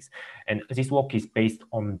nuclear dynamics? And this work is based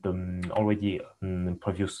on the already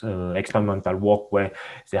previous experimental work where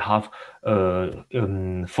they have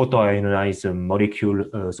photoionized a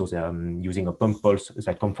molecule. So they're using a pump pulse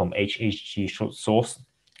that come from HHG source.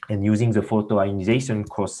 And using the photoionization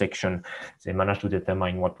cross-section, they managed to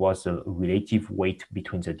determine what was the relative weight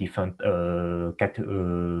between the different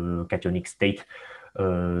cationic state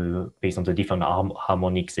based on the different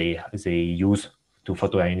harmonics they use to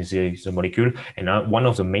photoionize the molecule. And one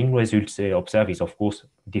of the main results they observe is, of course,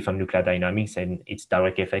 different nuclear dynamics, and its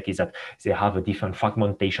direct effect is that they have a different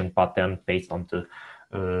fragmentation pattern based on the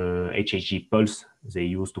HHG pulse they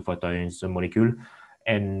use to photoionize the molecule.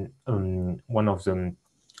 And one of the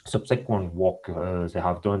subsequent work they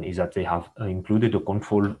have done is that they have included a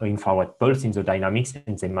control infrared pulse in the dynamics,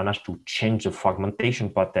 and they managed to change the fragmentation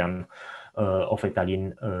pattern of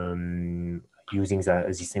ethylene using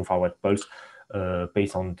this infrared pulse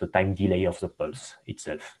based on the time delay of the pulse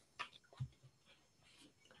itself.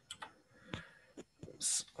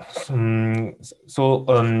 So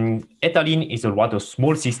ethylene is a rather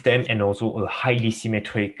small system and also a highly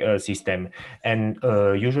symmetric system. And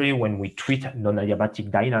usually when we treat non-adiabatic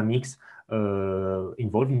dynamics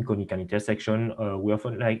involving conical intersection, we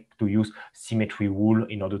often like to use symmetry rule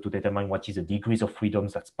in order to determine what is the degrees of freedom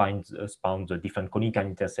that span the different conical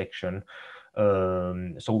intersection.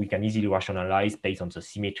 So we can easily rationalize based on the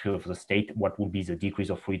symmetry of the state what will be the degrees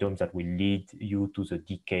of freedom that will lead you to the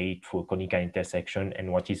decay through a conical intersection,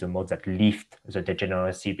 and what is the mode that lift the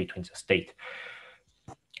degeneracy between the state.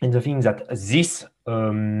 And the thing is that this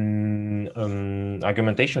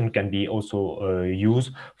argumentation can be also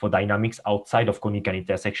used for dynamics outside of conical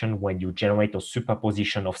intersection when you generate a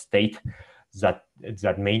superposition of state that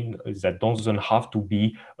doesn't have to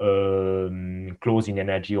be close in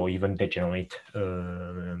energy or even degenerate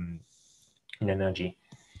in energy.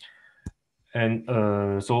 And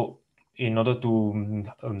so in order to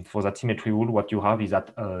for that symmetry rule, what you have is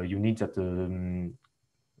that you need that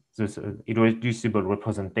this irreducible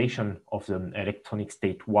representation of the electronic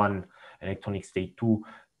state 1, electronic state 2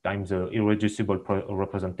 times the irreducible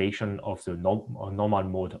representation of the normal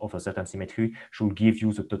mode of a certain symmetry should give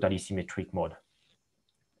you the totally symmetric mode.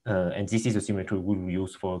 And this is a symmetry we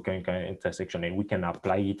use for chemical intersection, and we can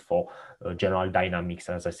apply it for general dynamics,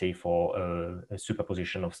 as I say, for a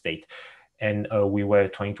superposition of state. And we were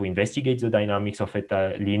trying to investigate the dynamics of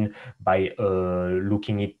ethylene by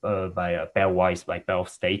looking at by pairwise, by pair of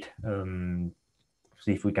state.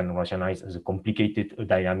 See if we can rationalize the complicated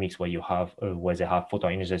dynamics where you have where they have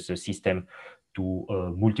photoenergized the system to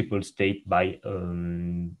multiple state by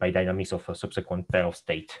dynamics of a subsequent pair of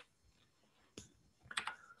state.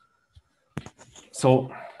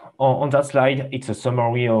 So on that slide, it's a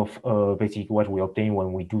summary of basically what we obtain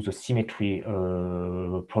when we do the symmetry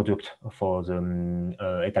product for the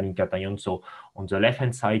ethylene cation. So on the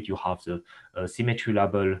left-hand side, you have the symmetry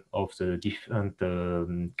label of the different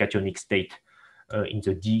cationic state in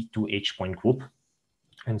the D to H point group.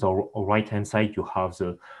 And the right-hand side, you have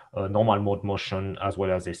the normal mode motion as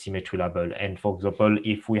well as the symmetry label. And for example,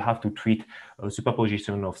 if we have to treat a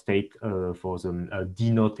superposition of state for the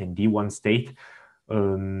D0 and D1 state,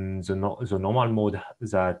 the normal mode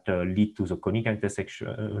that lead to the conic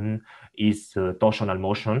intersection is torsional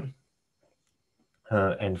motion.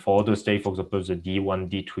 And for other state, for example, the D1,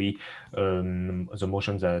 D3, the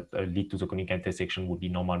motions that lead to the conic intersection would be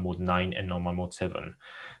normal mode 9 and normal mode 7.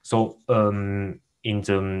 So in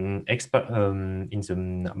the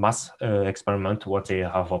mass experiment, what they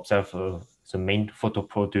have observed, the main photo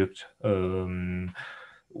product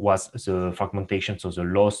was the fragmentation, so the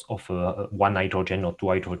loss of one hydrogen or two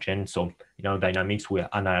hydrogen. So in our dynamics, we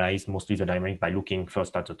analyze mostly the dynamic by looking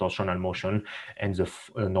first at the torsional motion and the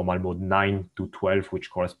normal mode 9 to 12, which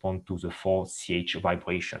correspond to the 4CH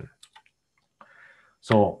vibration.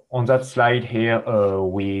 So on that slide here,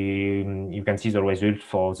 you can see the result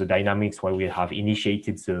for the dynamics where we have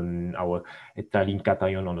initiated our ethylene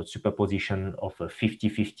cation on a superposition of a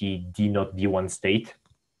 50-50 D0 D1 state,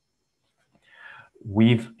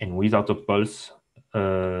 with and without a pulse.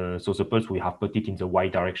 So the pulse, we have put it in the y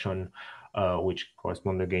direction, which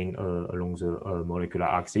correspond again along the molecular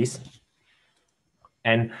axis.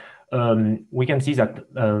 And we can see that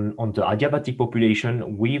on the adiabatic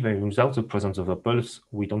population, with and without the presence of a pulse,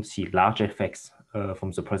 we don't see large effects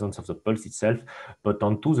from the presence of the pulse itself, but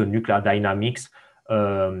onto the nuclear dynamics,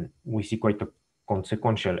 we see quite a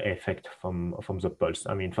consequential effect from the pulse.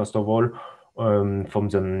 I mean, first of all,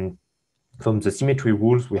 from the symmetry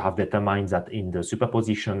rules, we have determined that in the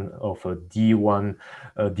superposition of a D1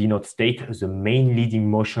 D0 state, the main leading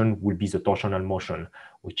motion will be the torsional motion,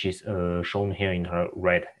 which is shown here in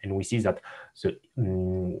red. And we see that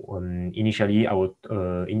initially our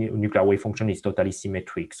nuclear wave function is totally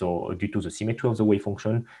symmetric. So due to the symmetry of the wave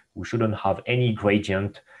function, we shouldn't have any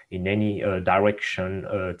gradient in any direction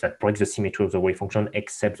that breaks the symmetry of the wave function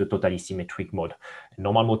except the totally symmetric mode. And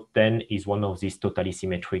normal mode 10 is one of these totally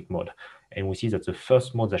symmetric mode. And we see that the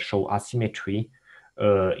first mode that show asymmetry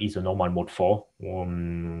is a normal mode 4,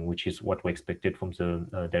 which is what we expected from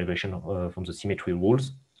the derivation from the symmetry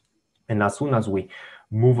rules. And as soon as we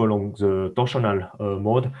move along the torsional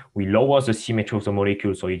mode, we lower the symmetry of the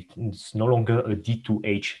molecule. So it's no longer a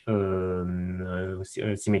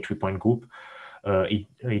D2H symmetry point group.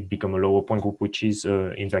 It becomes a lower point group, which is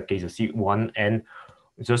in that case a C1, and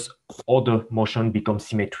thus other motion becomes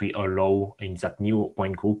symmetry or low in that new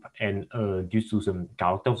point group. And due to the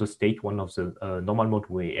character of the state, one of the normal mode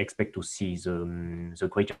we expect to see the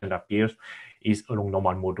gradient appears is along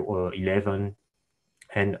normal mode 11.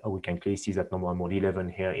 And we can clearly see that normal mode 11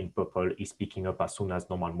 here in purple is picking up as soon as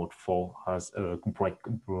normal mode 4 has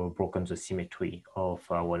broken the symmetry of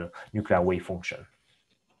our nuclear wave function.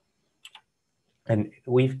 And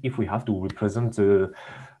if we have to represent the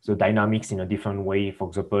dynamics in a different way, for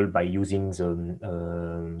example, by using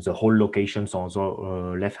the whole locations on the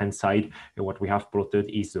left-hand side, what we have plotted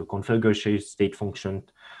is the configuration state function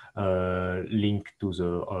linked to the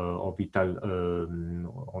orbital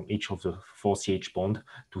on each of the 4CH bond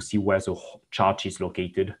to see where the charge is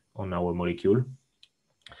located on our molecule.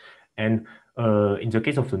 And in the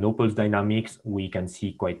case of the no-pulse dynamics, we can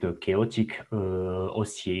see quite a chaotic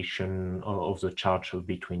oscillation of the charge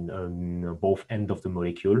between both ends of the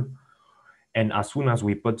molecule. And as soon as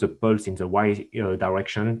we put the pulse in the y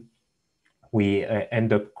direction, we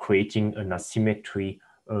end up creating an asymmetry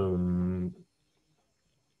of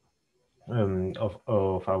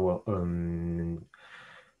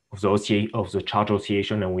the charge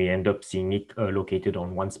oscillation, and we end up seeing it located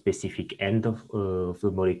on one specific end of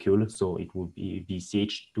the molecule. So it would be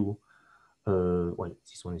CH2. Well,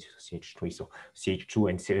 this one is CH3, so CH2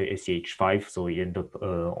 and CH5. So we end up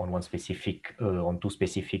on one specific, on two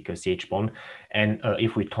specific CH bond. And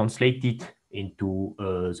if we translate it into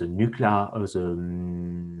the nuclear,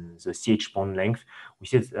 the CH bond length, we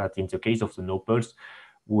see that in the case of the no pulse,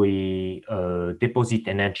 we deposit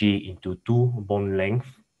energy into two bond lengths.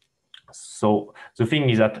 So the thing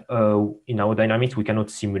is that in our dynamics, we cannot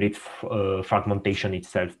simulate fragmentation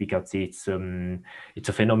itself because it's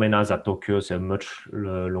a phenomenon that occurs much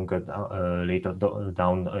longer later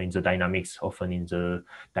down in the dynamics, often in the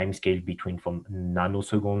time scale between from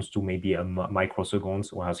nanoseconds to maybe a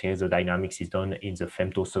microseconds, whereas here the dynamics is done in the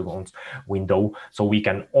femtoseconds window. So we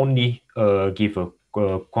can only give a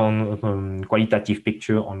qualitative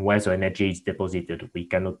picture on where the energy is deposited. We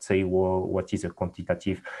cannot say what is a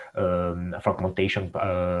quantitative fragmentation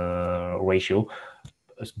ratio,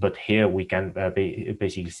 but here we can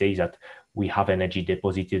basically say that we have energy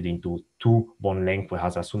deposited into two bond lengths,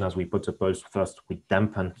 whereas as soon as we put the pulse first, we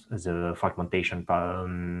dampen the fragmentation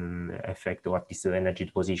effect, or at least the energy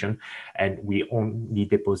deposition, and we only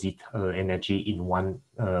deposit energy in one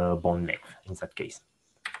bond length in that case.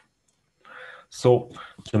 So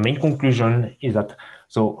the main conclusion is that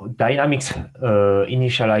dynamics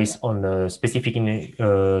initialized on a specific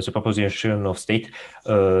superposition of state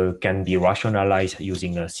can be rationalized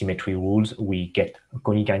using symmetry rules. We get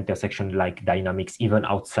conical intersection like dynamics even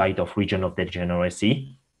outside of region of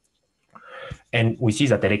degeneracy. And we see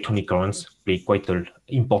that electronic currents play quite an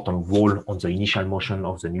important role on the initial motion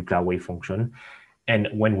of the nuclear wave function. And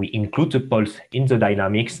when we include the pulse in the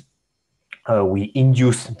dynamics, we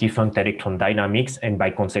induce different electron dynamics, and by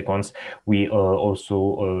consequence, we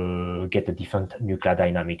also get a different nuclear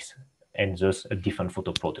dynamics and thus a different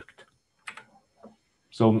photo product.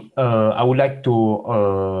 So I would like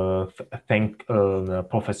to thank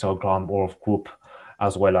Professor Graham Orff Group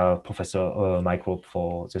as well as Professor Mike Roth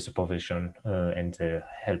for the supervision and the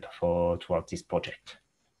help throughout this project.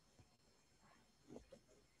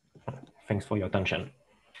 Thanks for your attention.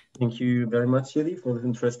 Thank you very much, Jiri, for this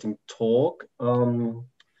interesting talk.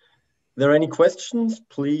 There are any questions?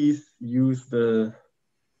 Please use the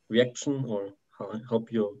reaction or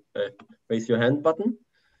help you raise your hand button.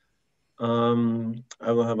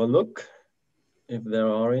 I will have a look if there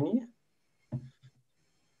are any.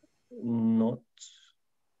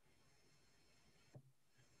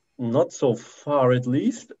 Not so far, at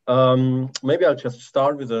least. Maybe I'll just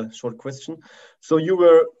start with a short question. So you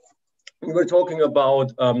were talking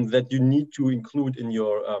about that you need to include in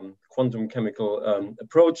your quantum chemical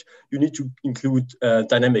approach, you need to include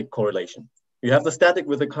dynamic correlation. You have the static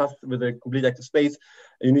with a complete active space,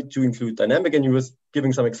 and you need to include dynamic, and you were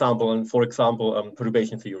giving some example, and for example,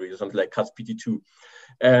 perturbation theory or something like CASPT2.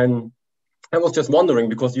 And I was just wondering,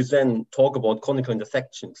 because you then talk about conical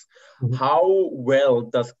intersections, how well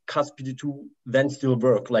does CASPT2 then still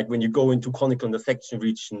work? Like when you go into conical intersection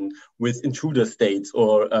region with intruder states,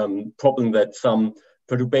 or problem that some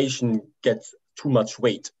perturbation gets too much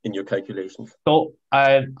weight in your calculations? So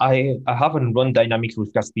I haven't run dynamics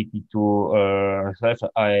with CASPT2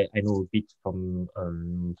 I know a bit from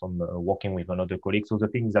working with another colleague. So the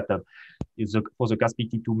thing is that for the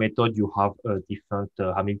CASPT2 method, you have different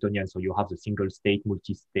Hamiltonian. So you have the single state,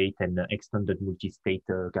 multi-state, and extended multi-state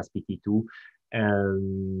CASPT2.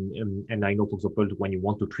 And I know, for example, when you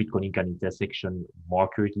want to treat conical intersection more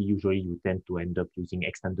accurately, usually you tend to end up using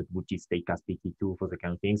extended multi-state CASPT2 for the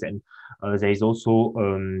kind of things. And there is also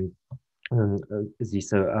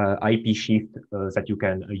this IP shift that you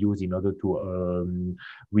can use in order to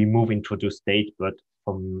remove intruder state. But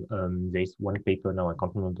from there's one paper now, I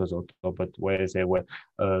can't remember the author, but where they were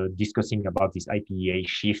discussing about this IPEA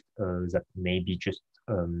shift that may be just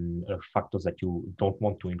a factor that you don't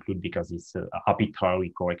want to include because it's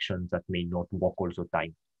arbitrary correction that may not work all the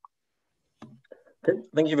time. Okay,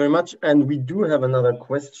 thank you very much. And we do have another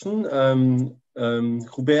question.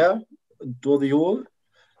 Hubert Dordiol,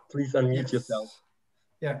 please unmute yourself.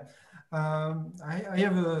 Yeah, I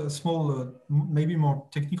have a small, maybe more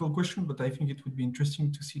technical question, but I think it would be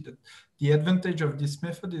interesting to see that the advantage of this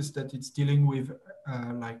method is that it's dealing with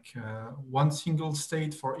one single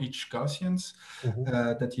state for each Gaussians,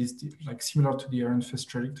 that is like similar to the Ehrenfest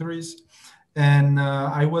trajectories. And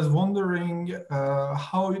I was wondering,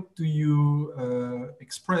 how do you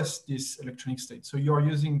express this electronic state? So you are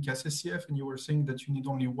using CAS-SCF, and you were saying that you need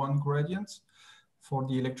only one gradient for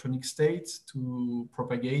the electronic states to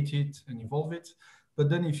propagate it and evolve it. But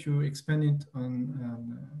then if you expand it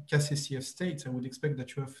on CAS-SCF states, I would expect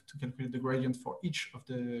that you have to calculate the gradient for each of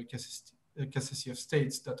the CAS-SCF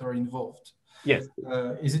states that are involved. Yes.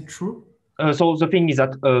 Is it true? So the thing is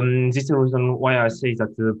that this is the reason why I say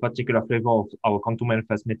that the particular flavor of our quantum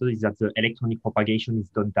Ehrenfest method is that the electronic propagation is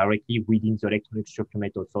done directly within the electronic structure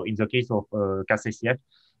method. So in the case of CAS-SCF,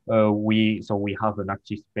 we have an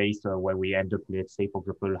active space where we end up, let's say, for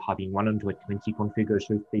example, having 120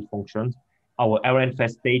 configuration state functions, our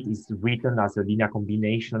RNFS state is written as a linear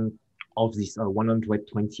combination of this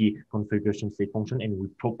 120 configuration state function, and we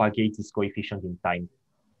propagate this coefficient in time.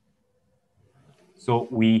 So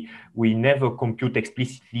we never compute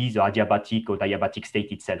explicitly the adiabatic or diabatic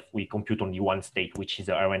state itself. We compute only one state, which is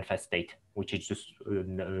the RNFS state, which is just,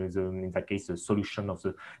 in that case, the solution of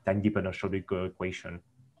the time-dependent Schrödinger equation.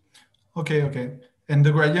 Okay, okay. And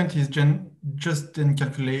the gradient is just then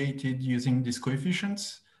calculated using these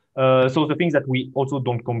coefficients? So the thing is that we also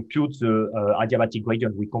don't compute the adiabatic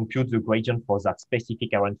gradient. We compute the gradient for that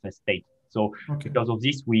specific RNFS state. So because of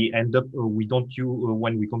this, we end up, we don't use,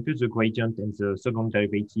 when we compute the gradient and the second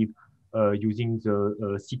derivative using the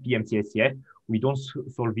CP-MCSCF, we don't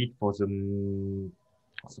solve it for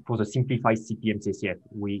the simplified CP-MCSCF.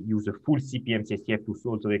 We use the full CP-MCSCF to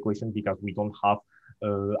solve the equation because we don't have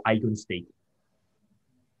eigenstate.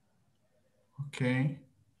 Okay.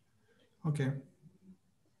 Okay.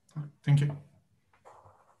 Thank you.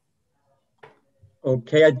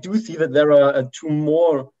 Okay, I do see that there are two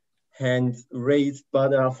more hands raised,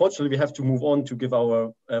 but unfortunately we have to move on to give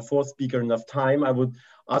our fourth speaker enough time. I would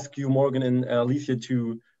ask you, Morgan and Alicia,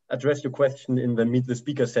 to address your question in the Meet the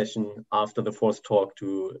Speaker session after the fourth talk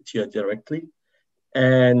to Tia directly.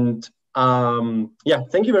 And yeah,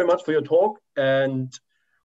 thank you very much for your talk. And